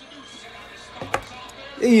boy.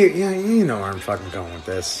 You know where I'm fucking going with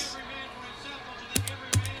this.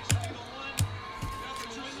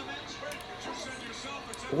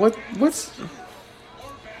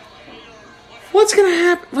 What's gonna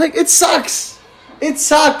happen? Like, it sucks. It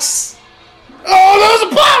sucks. Oh, that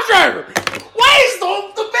was a pile driver. Why is the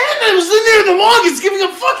man that was in there the longest giving a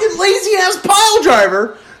fucking lazy ass pile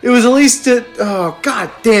driver? It was at least oh god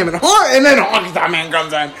damn it. And then Honky Tonk Man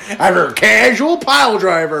comes in after a casual pile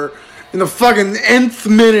driver in the fucking nth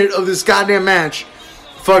minute of this goddamn match.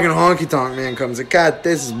 Fucking Honky Tonk Man comes in. God,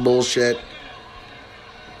 this is bullshit.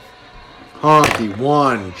 Honky,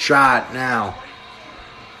 one shot now.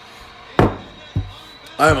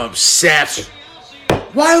 I'm upset.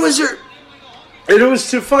 Why was there... It was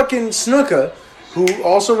to fucking Snuka, who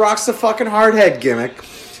also rocks the fucking hard head gimmick.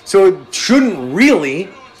 So it shouldn't really...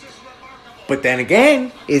 But then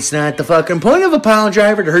again, it's not the fucking point of a pile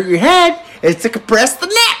driver to hurt your head. It's to compress the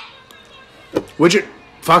neck. Which it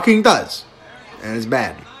fucking does. And it's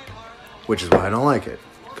bad. Which is why I don't like it.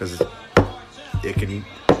 Because it can...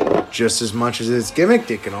 Just as much as it's gimmicked,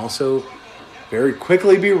 it can also very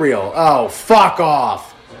quickly be real. Oh, fuck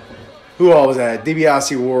off. Who all was that?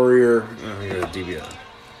 DiBiase Warrior. Oh, yeah,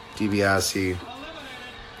 DiBiase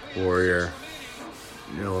Warrior.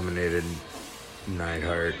 Eliminated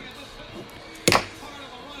Neidhart.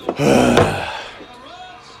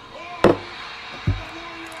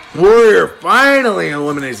 Warrior finally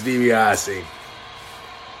eliminates DiBiase.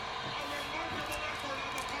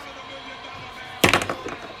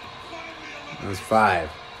 That's 5.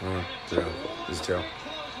 1, 2. This is 2.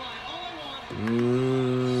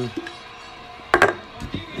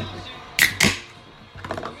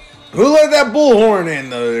 Who let that bullhorn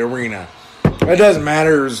in the arena? It doesn't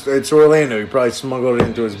matter. It's Orlando. He probably smuggled it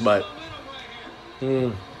into his butt.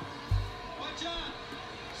 I'm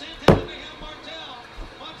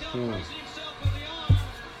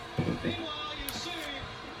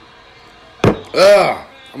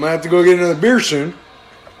going to have to go get another beer soon.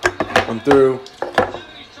 I'm through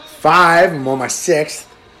 5. I'm on my 6th.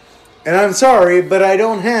 And I'm sorry, but I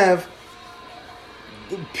don't have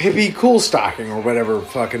Pippi Coolstocking or whatever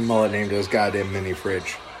fucking mullet named his goddamn mini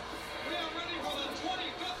fridge.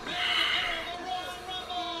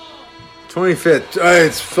 25th.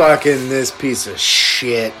 It's fucking this piece of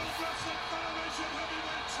shit.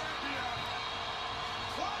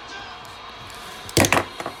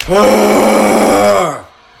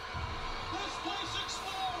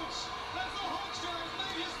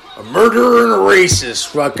 A murderer and a racist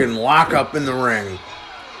fucking lock up in the ring.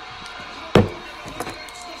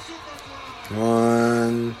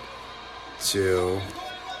 1, 2.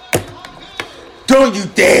 Don't you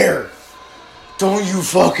dare! Don't you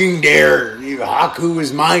fucking dare! Haku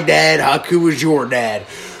is my dad, Haku is your dad.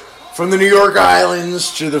 From the New York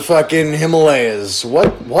Islands to the fucking Himalayas.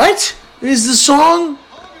 What is the song?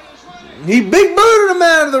 He big booted him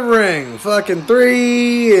out of the ring. Fucking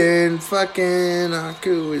 3, and fucking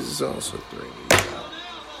Haku is also 3.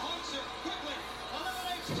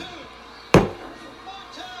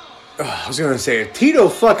 I was gonna say if Tito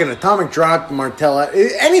fucking atomic dropped Martel.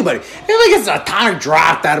 Anybody gets atomic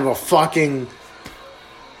dropped out of a fucking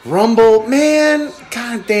Rumble, man.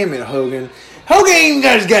 God damn it, Hogan. Hogan ain't even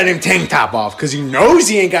got his goddamn tank top off because he knows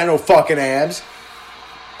he ain't got no fucking abs.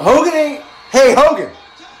 Hogan ain't. Hey, Hogan.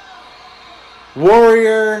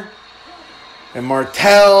 Warrior and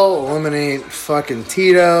Martel eliminate fucking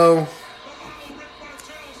Tito.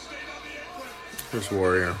 Where's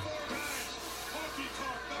Warrior?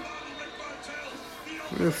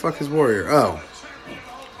 Where the fuck is Warrior? Oh.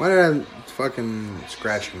 Why did I fucking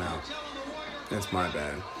scratch him out? That's my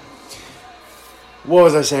bad. What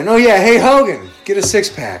was I saying? Oh, yeah. Hey, Hogan. Get a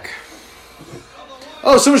six-pack.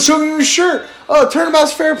 Oh, someone's showing you your shirt. Oh,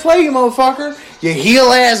 turnabout's fair play, you motherfucker. You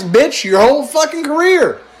heel-ass bitch your whole fucking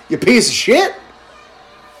career. You piece of shit.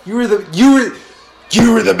 You were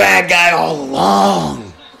the bad guy all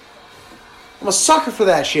along. I'm a sucker for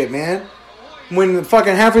that shit, man. When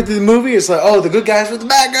fucking halfway through the movie, it's like, oh, the good guys were the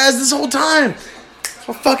bad guys this whole time.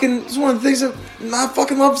 It's one of the things that I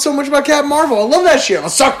fucking love so much about Captain Marvel. I love that shit. I'm a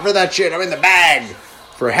sucker for that shit. I'm in the bag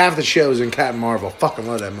for half the shows in Captain Marvel. Fucking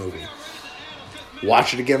love that movie.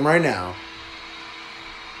 Watch it again right now.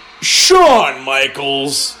 Shawn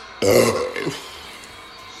Michaels.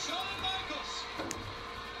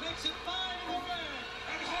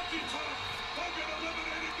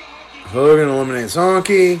 Hogan eliminates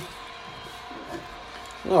Honky.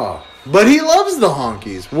 Oh, but he loves the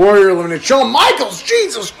Honkies. Warrior eliminates Shawn Michaels.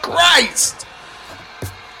 Jesus Christ.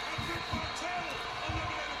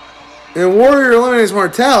 And Warrior eliminates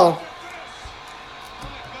Martel.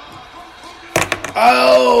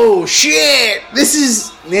 Oh, shit. This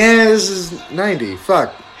is 90.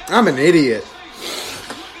 Fuck. I'm an idiot.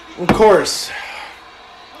 Of course.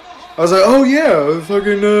 I was like, oh, yeah,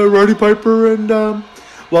 fucking Roddy Piper and,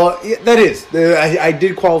 well, yeah, that is. I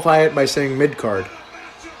did qualify it by saying mid-card.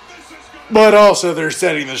 But also, they're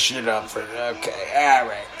setting this shit up for,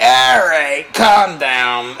 okay, alright, calm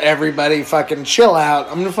down. Everybody fucking chill out.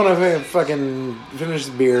 I'm gonna fucking finish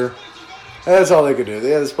the beer. That's all they could do.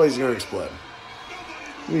 Yeah, this place is gonna explode.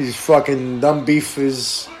 These fucking dumb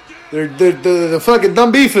beefers. They're the fucking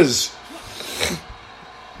dumb beefers.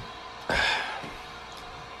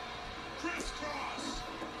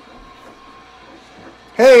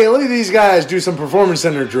 Hey, look at these guys do some performance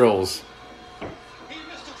center drills.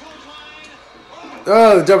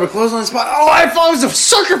 Oh, the double clothesline spot. Oh, I was a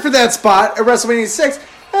sucker for that spot at WrestleMania 6. And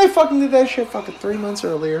I fucking did that shit fucking 3 months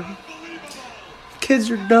earlier.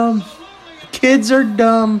 Kids are dumb. Kids are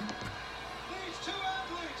dumb.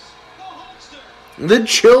 The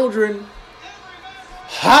children.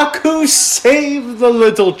 Haku save the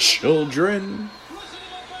little children.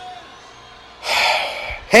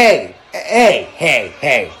 Hey.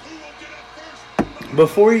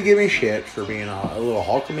 Before you give me shit for being a little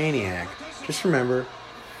Hulkamaniac, just remember,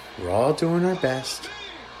 we're all doing our best.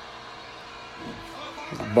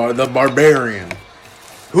 The Barbarian.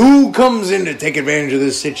 Who comes in to take advantage of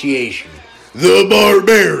this situation? The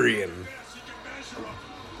Barbarian.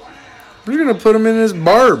 We're going to put him in his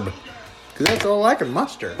barb. Because that's all I can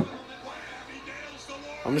muster.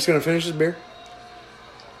 I'm just going to finish this beer.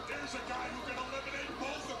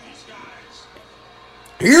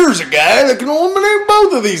 Here's a guy that can eliminate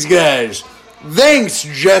both of these guys. Thanks,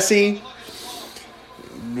 Jesse.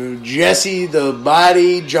 Jesse the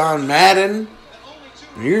Body, John Madden.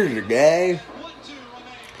 Here's a guy.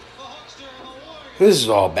 This is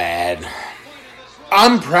all bad.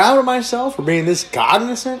 I'm proud of myself for being this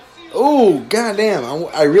cognizant. Oh, goddamn.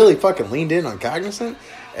 I really fucking leaned in on cognizant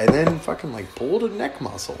and then fucking like pulled a neck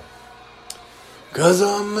muscle. Because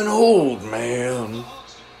I'm an old man.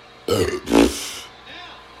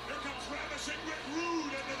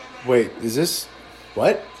 Wait, is this...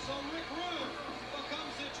 What?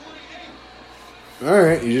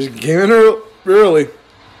 Alright, you just came in early.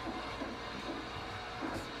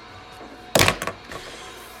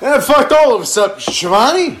 That fucked all of us up.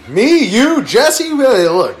 Shivani, me, you, Jesse.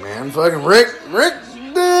 Look, man, fucking Rick's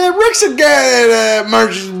a guy that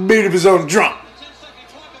marches the beat of his own drum.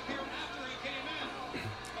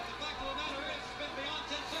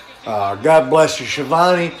 God bless you,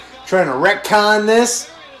 Shivani. Trying to retcon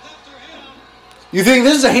this. You think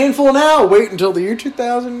this is a handful now? Wait until the year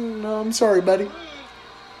 2000? No, I'm sorry, buddy.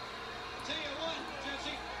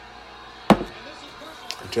 I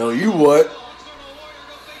tell you what.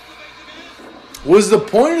 Was the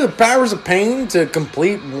point of the Powers of Pain to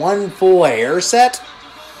complete one full hair set?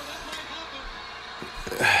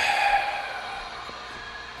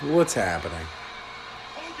 What's happening?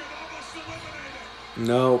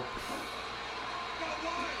 No.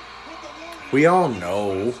 We all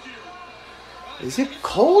know. Is it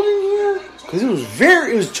cold in Because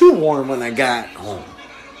it was too warm when I got home.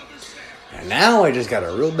 And now I just got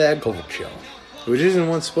a real bad cold chill. Which isn't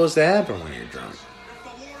what's supposed to happen when you're drunk.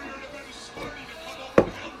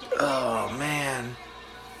 Oh, man.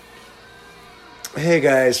 Hey,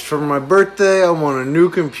 guys, for my birthday, I want a new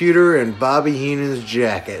computer and Bobby Heenan's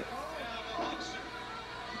jacket.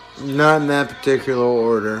 Not in that particular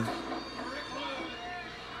order.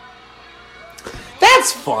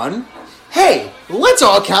 That's fun. Hey, let's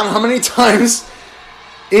all count how many times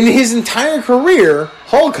in his entire career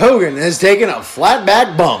Hulk Hogan has taken a flat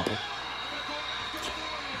back bump.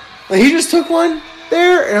 Like, he just took one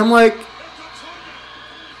there, and I'm like,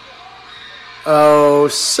 oh,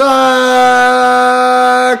 suck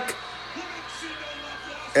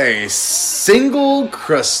a single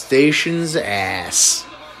crustacean's ass.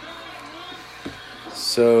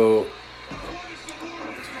 So,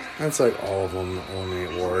 that's like all of them.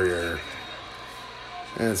 Eliminate Warrior.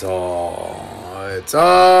 That's all. It's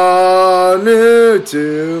all new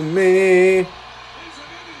to me.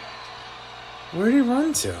 Where'd he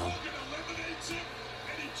run to?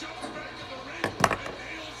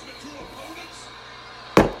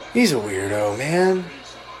 He's a weirdo, man.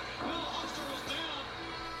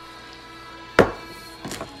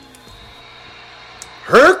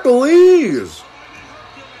 Hercules!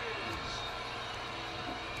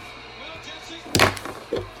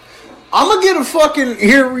 I'm gonna get a fucking...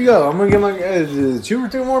 Here we go. I'm gonna get my 2 or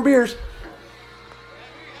 3 more beers.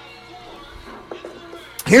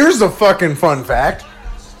 Here's the fucking fun fact.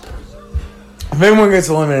 If anyone gets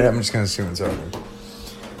eliminated, I'm just gonna assume it's over.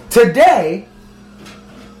 Today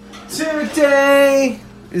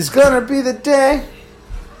is gonna be the day.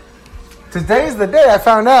 Today's the day I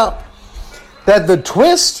found out that the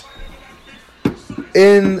twist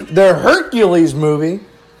in the Hercules movie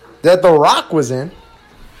that The Rock was in,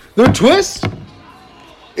 the twist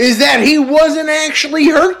is that he wasn't actually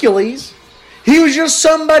Hercules. He was just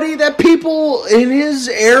somebody that people in his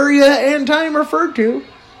area and time referred to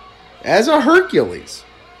as a Hercules.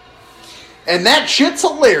 And that shit's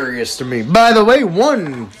hilarious to me. By the way,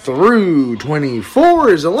 1 through 24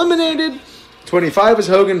 is eliminated. 25 is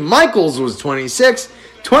Hogan. Michaels was 26.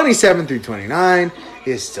 27 through 29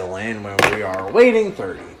 is still in when we are awaiting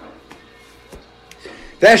 30.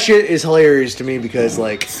 That shit is hilarious to me because,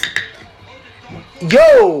 like,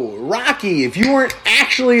 yo, Rocky, if you weren't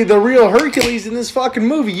actually the real Hercules in this fucking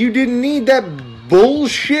movie, you didn't need that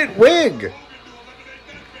bullshit wig.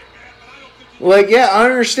 Like, yeah, I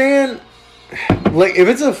understand. Like, if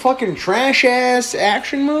it's a fucking trash-ass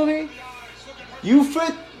action movie, you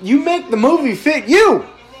make the movie fit you.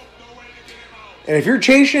 And if you're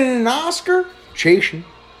chasing an Oscar, Jason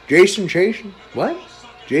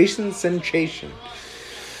Sensation.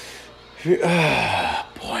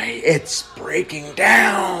 Boy, it's breaking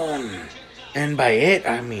down. And by it,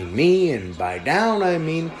 I mean me, and by down, I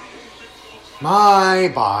mean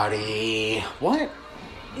my body. What?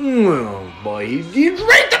 Oh, boy, you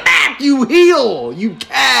right the back, you heel, you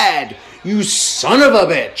cad, you son of a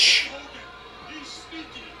bitch.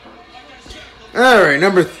 All right,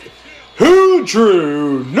 Who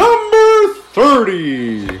drew number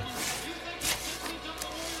 30?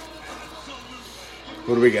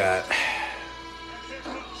 What do we got?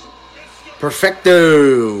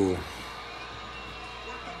 Perfecto.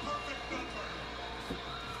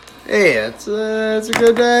 Hey, that's a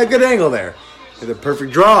good angle there. The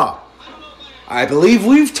perfect draw. I believe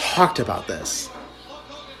we've talked about this.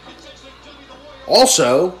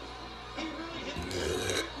 Also,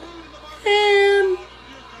 and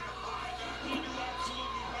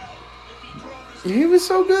he was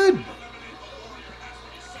so good.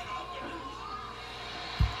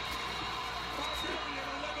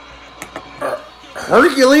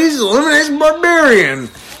 Hercules eliminates Barbarian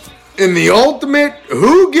in the ultimate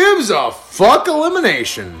who gives a fuck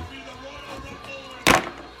elimination.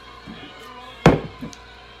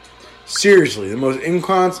 Seriously,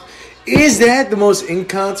 is that the most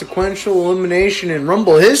inconsequential elimination in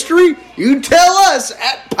Rumble history? You tell us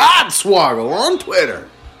at Podswoggle on Twitter.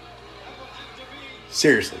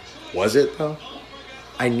 Seriously, was it though?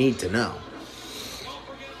 I need to know.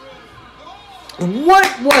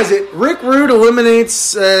 What was it? Rick Rude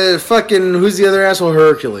eliminates fucking, who's the other asshole?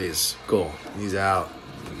 Hercules. Cool. He's out.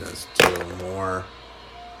 That's 2 more.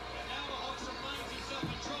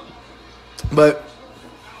 But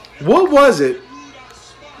what was it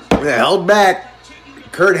that held back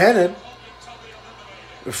Kurt Hennig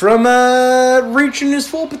from reaching his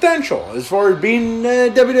full potential as far as being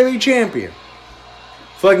WWE champion?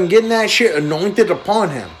 Fucking getting that shit anointed upon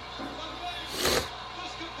him.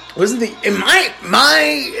 Wasn't in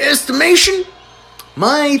my estimation,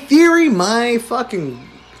 My theory, my fucking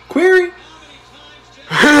query,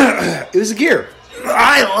 it was a gear.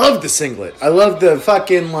 I love the singlet. I love the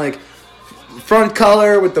fucking, like, front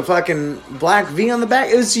color with the fucking black V on the back.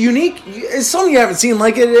 It was unique. It's something you haven't seen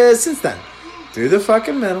like it since then. Through the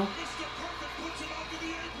fucking middle.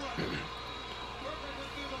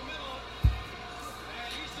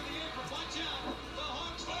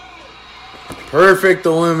 Perfect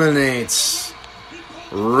eliminates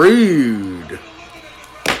Rude.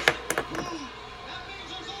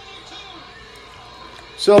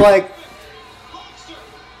 So, like,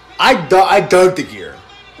 I dug the gear.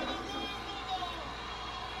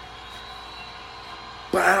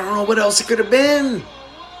 But I don't know what else it could have been.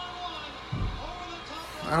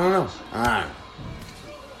 I don't know. I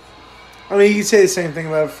mean, you could say the same thing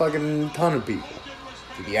about a fucking ton of people.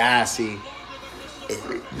 DiBiase.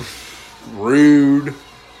 Rude.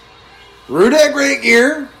 Rude had great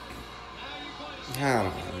gear. I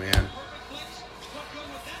don't know, man.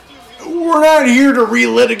 We're not here to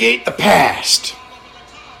relitigate the past.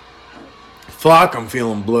 Fuck, I'm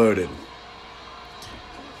feeling bloated.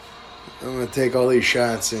 I'm going to take all these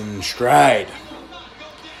shots in stride.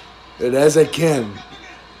 But as I can.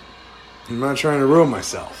 I'm not trying to ruin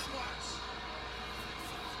myself.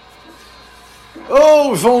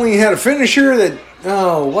 Oh, if only he had a finisher that...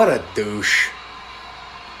 Oh, what a douche.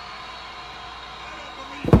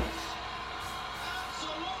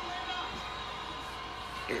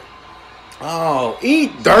 Oh,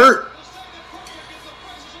 eat dirt.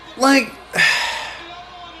 Like,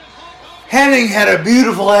 Hennig had a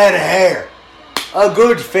beautiful head of hair. A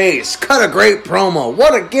good face. Cut a great promo.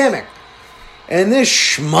 What a gimmick. And this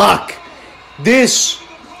schmuck. This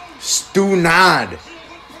stunad.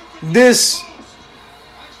 This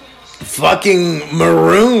fucking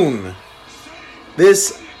maroon.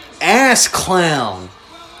 This ass clown.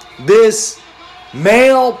 This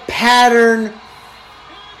male pattern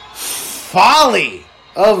folly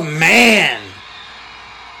of man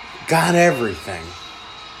got everything.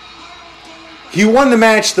 He won the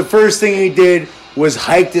match. The first thing he did was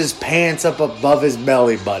hiked his pants up above his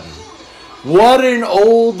belly button. What an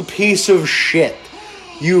old piece of shit.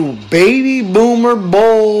 You baby boomer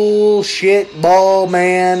bullshit ball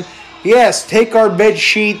man. Yes, take our bed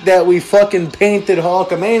sheet that we fucking painted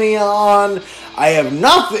Hulkamania on. I have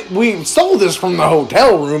nothing. We stole this from the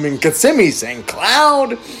hotel room in Kissimmee, St.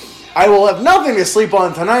 Cloud. I will have nothing to sleep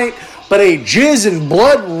on tonight but a jizz and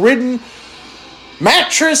blood-ridden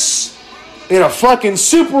mattress in a fucking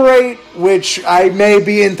Super 8, which I may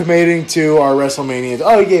be intimating to our WrestleMania.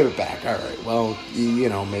 Oh, he gave it back. All right. Well, you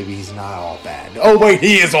know, maybe he's not all bad. Oh, wait,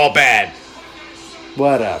 he is all bad.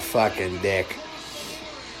 What a fucking dick.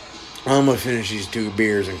 I'm going to finish these 2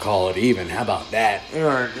 beers and call it even. How about that?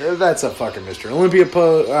 That's a fucking Mr. Olympia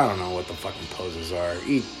pose. I don't know what the fucking poses are.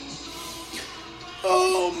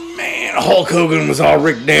 Oh, man. Hulk Hogan was all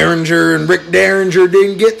Rick Derringer, and Rick Derringer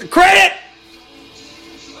didn't get the credit.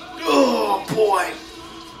 Oh, boy.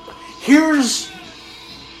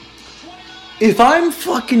 If I'm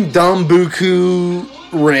fucking Dumbuku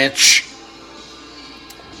rich,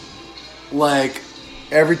 like,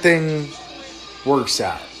 everything works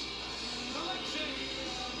out.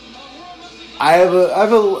 I have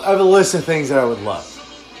a list of things that I would love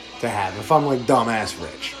to have if I'm like dumbass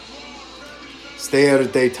rich. Stay out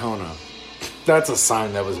of Daytona. That's a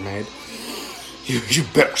sign that was made. You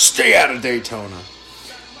better stay out of Daytona.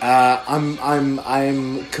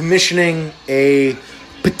 I'm commissioning a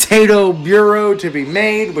potato bureau to be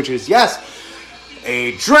made, which is, yes,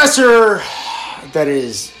 a dresser that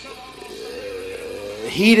is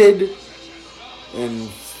heated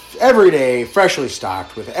and every day freshly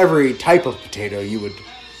stocked with every type of potato you would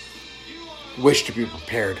wish to be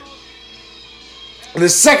prepared. The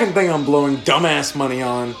second thing I'm blowing dumbass money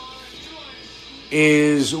on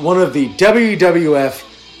is one of the WWF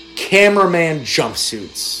cameraman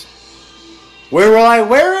jumpsuits. Where will I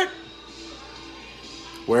wear it?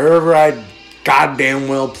 Wherever I goddamn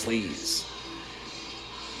well please.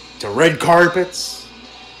 To red carpets.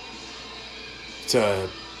 To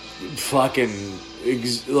fucking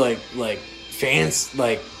fans,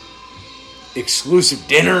 like exclusive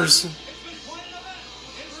dinners.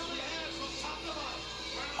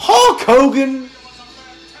 Hulk Hogan,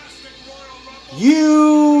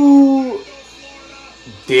 you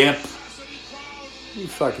dip. You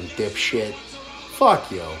fucking dipshit.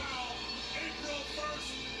 Fuck yo.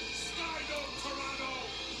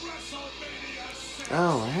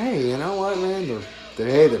 Oh, hey, you know what, man?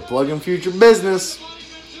 They're plugging future business.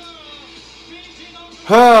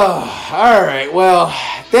 Oh, alright, well,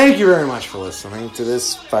 thank you very much for listening to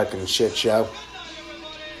this fucking shit show.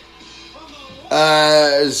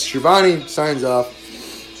 As Shivani signs off,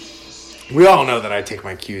 we all know that I take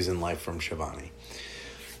my cues in life from Shivani.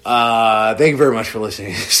 Thank you very much for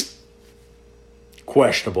listening to this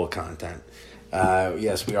questionable content.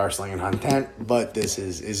 Yes, we are slinging content, but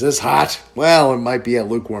is this hot? Well, it might be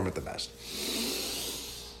lukewarm at the best.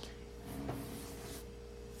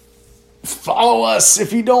 Follow us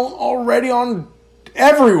if you don't already on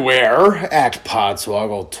everywhere at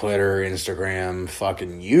Podswoggle, Twitter, Instagram,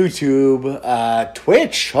 fucking YouTube,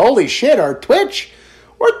 Twitch. Holy shit, our Twitch.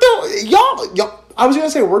 We're doing y'all. I was gonna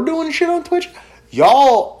say we're doing shit on Twitch.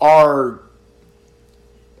 Y'all are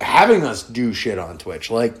having us do shit on Twitch.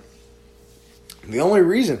 Like, the only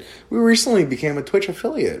reason we recently became a Twitch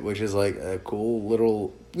affiliate, which is like a cool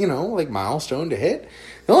little, like milestone to hit.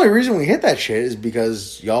 The only reason we hit that shit is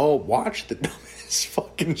because y'all watch the dumbest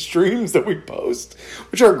fucking streams that we post,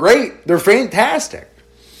 which are great. They're fantastic.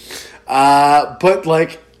 But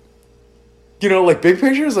like, like big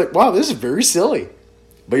picture is like, wow, this is very silly.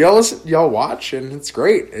 But y'all watch, and it's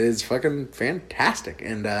great. It's fucking fantastic,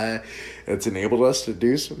 and it's enabled us to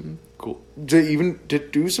do some even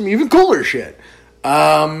cooler shit.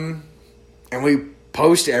 And we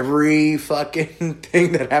post every fucking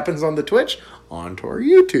thing that happens on the Twitch onto our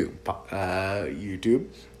YouTube,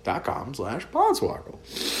 youtube.com/Podswoggle.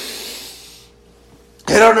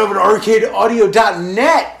 Head on over to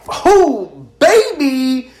arcadeaudio.net. Oh,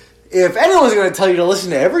 baby! If anyone's going to tell you to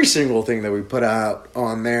listen to every single thing that we put out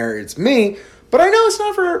on there, it's me. But I know it's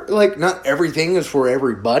not for, not everything is for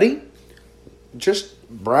everybody. Just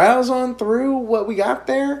browse on through what we got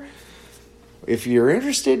there. If you're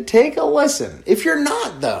interested, take a listen. If you're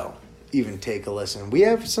not, though, even take a listen. We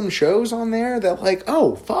have some shows on there that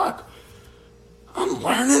oh, fuck. I'm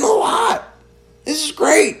learning a lot. This is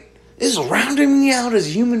great. This is rounding me out as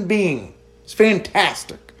a human being. It's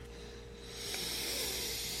fantastic.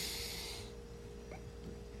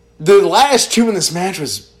 The last two in this match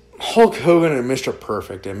was Hulk Hogan and Mr.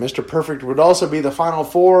 Perfect. And Mr. Perfect would also be the final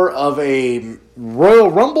four of a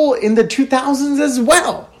Royal Rumble in the 2000s as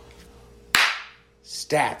well.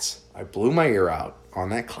 Stats. I blew my ear out on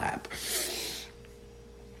that clap.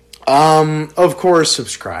 Of course,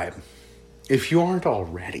 subscribe. If you aren't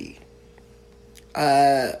already.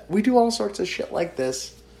 We do all sorts of shit like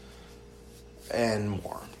this. And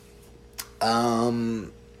more.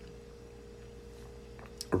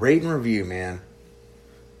 Rate and review, man.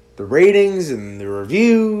 The ratings and the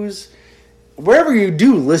reviews, wherever you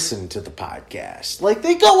do listen to the podcast,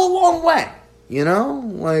 they go a long way,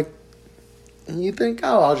 you think,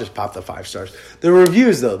 oh, I'll just pop the 5 stars. The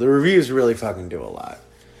reviews really fucking do a lot.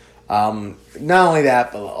 Not only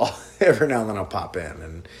that, but every now and then I'll pop in,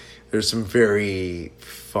 and there's some very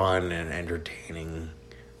fun and entertaining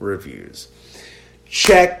reviews.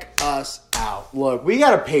 Check us out. Look, we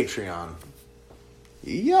got a Patreon.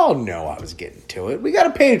 Y'all know I was getting to it. We got a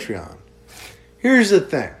Patreon. Here's the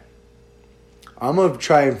thing. I'm going to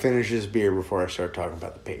try and finish this beer before I start talking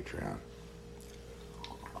about the Patreon.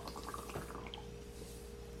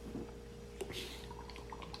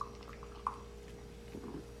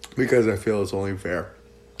 Because I feel it's only fair.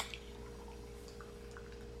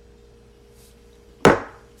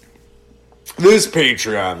 This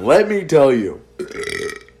Patreon, let me tell you.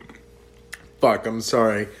 Fuck, I'm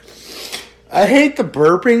sorry. I hate the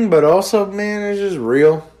burping, but also, man, it's just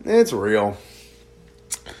real. It's real.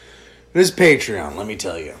 This Patreon, let me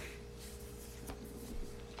tell you.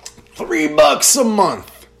 $3 a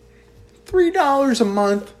month. $3 a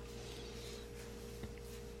month.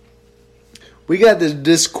 We got this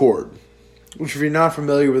Discord, which if you're not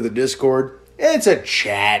familiar with the Discord, it's a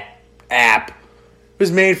chat app. It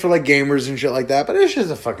was made for gamers and shit like that, but it's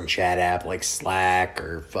just a fucking chat app like Slack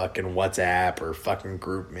or fucking WhatsApp or fucking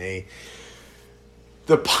GroupMe.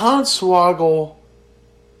 The Podswoggle.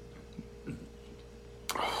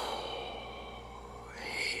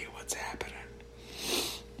 Hey, what's happening?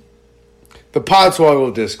 The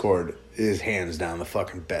Podswoggle Discord is hands down the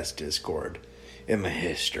fucking best Discord in the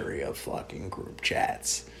history of fucking group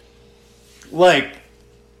chats. No.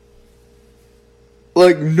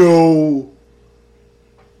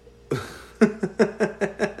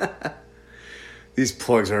 These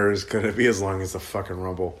plugs are going to be as long as the fucking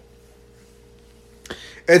Rumble.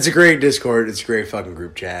 It's a great Discord. It's a great fucking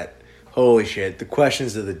group chat. Holy shit. The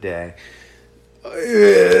questions of the day.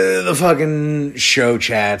 The fucking show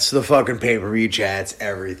chats. The fucking pay-per-view chats.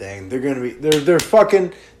 Everything. They're going to be... They're the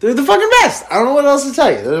fucking best. I don't know what else to tell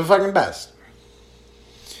you. They're the fucking best.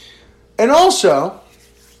 And also,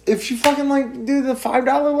 if you fucking do the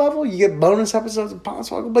 $5 level, you get bonus episodes of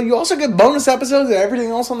Podswoggle, but you also get bonus episodes of everything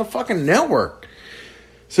else on the fucking network.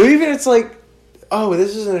 So even it's oh,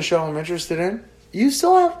 this isn't a show I'm interested in, you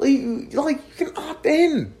still have, you can opt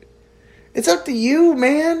in. It's up to you,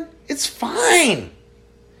 man. It's fine.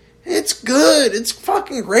 It's good. It's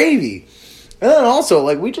fucking gravy. And then also,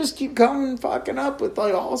 like, we just keep coming fucking up with,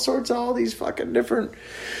 like, all sorts of all these fucking different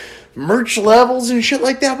merch levels and shit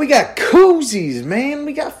like that. We got koozies, man.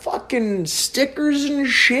 We got fucking stickers and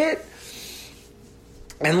shit.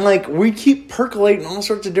 And, like, we keep percolating all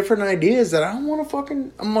sorts of different ideas that I don't want to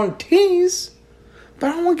fucking, I'm going to tease,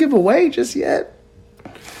 but I don't want to give away just yet.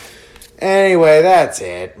 Anyway, that's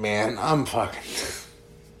it, man. I'm fucking...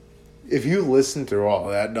 If you listen through all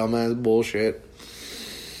that dumbass bullshit,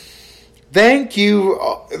 thank you.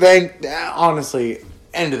 Honestly,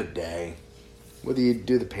 end of the day, whether you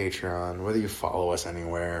do the Patreon, whether you follow us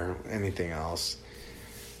anywhere, anything else,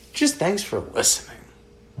 just thanks for listening.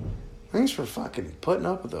 Thanks for fucking putting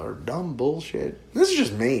up with our dumb bullshit. This is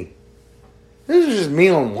just me. This is just me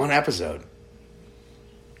on one episode.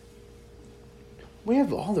 We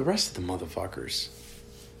have all the rest of the motherfuckers.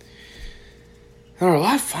 They're a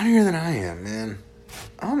lot funnier than I am, man.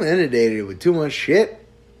 I'm inundated with too much shit.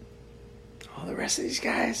 All the rest of these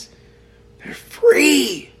guys, they're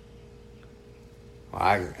free.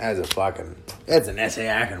 Well, that's an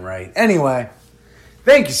essay I can write. Anyway,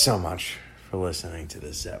 thank you so much for listening to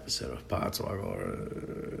this episode of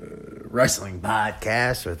Podswoggle Wrestling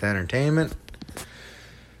Podcast with Entertainment.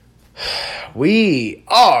 We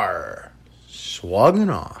are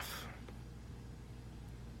swogging off.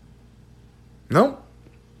 Nope.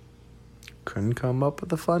 Couldn't come up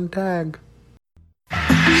with a fun tag.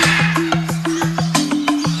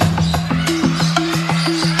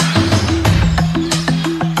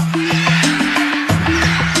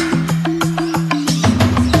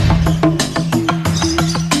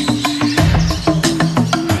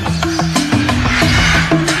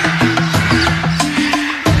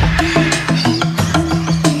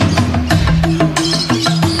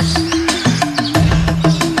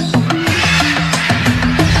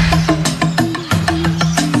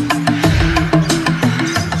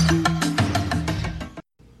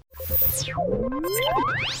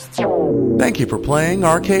 Thank you for playing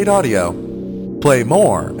Arcade Audio. Play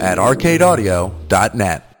more at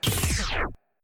arcadeaudio.net.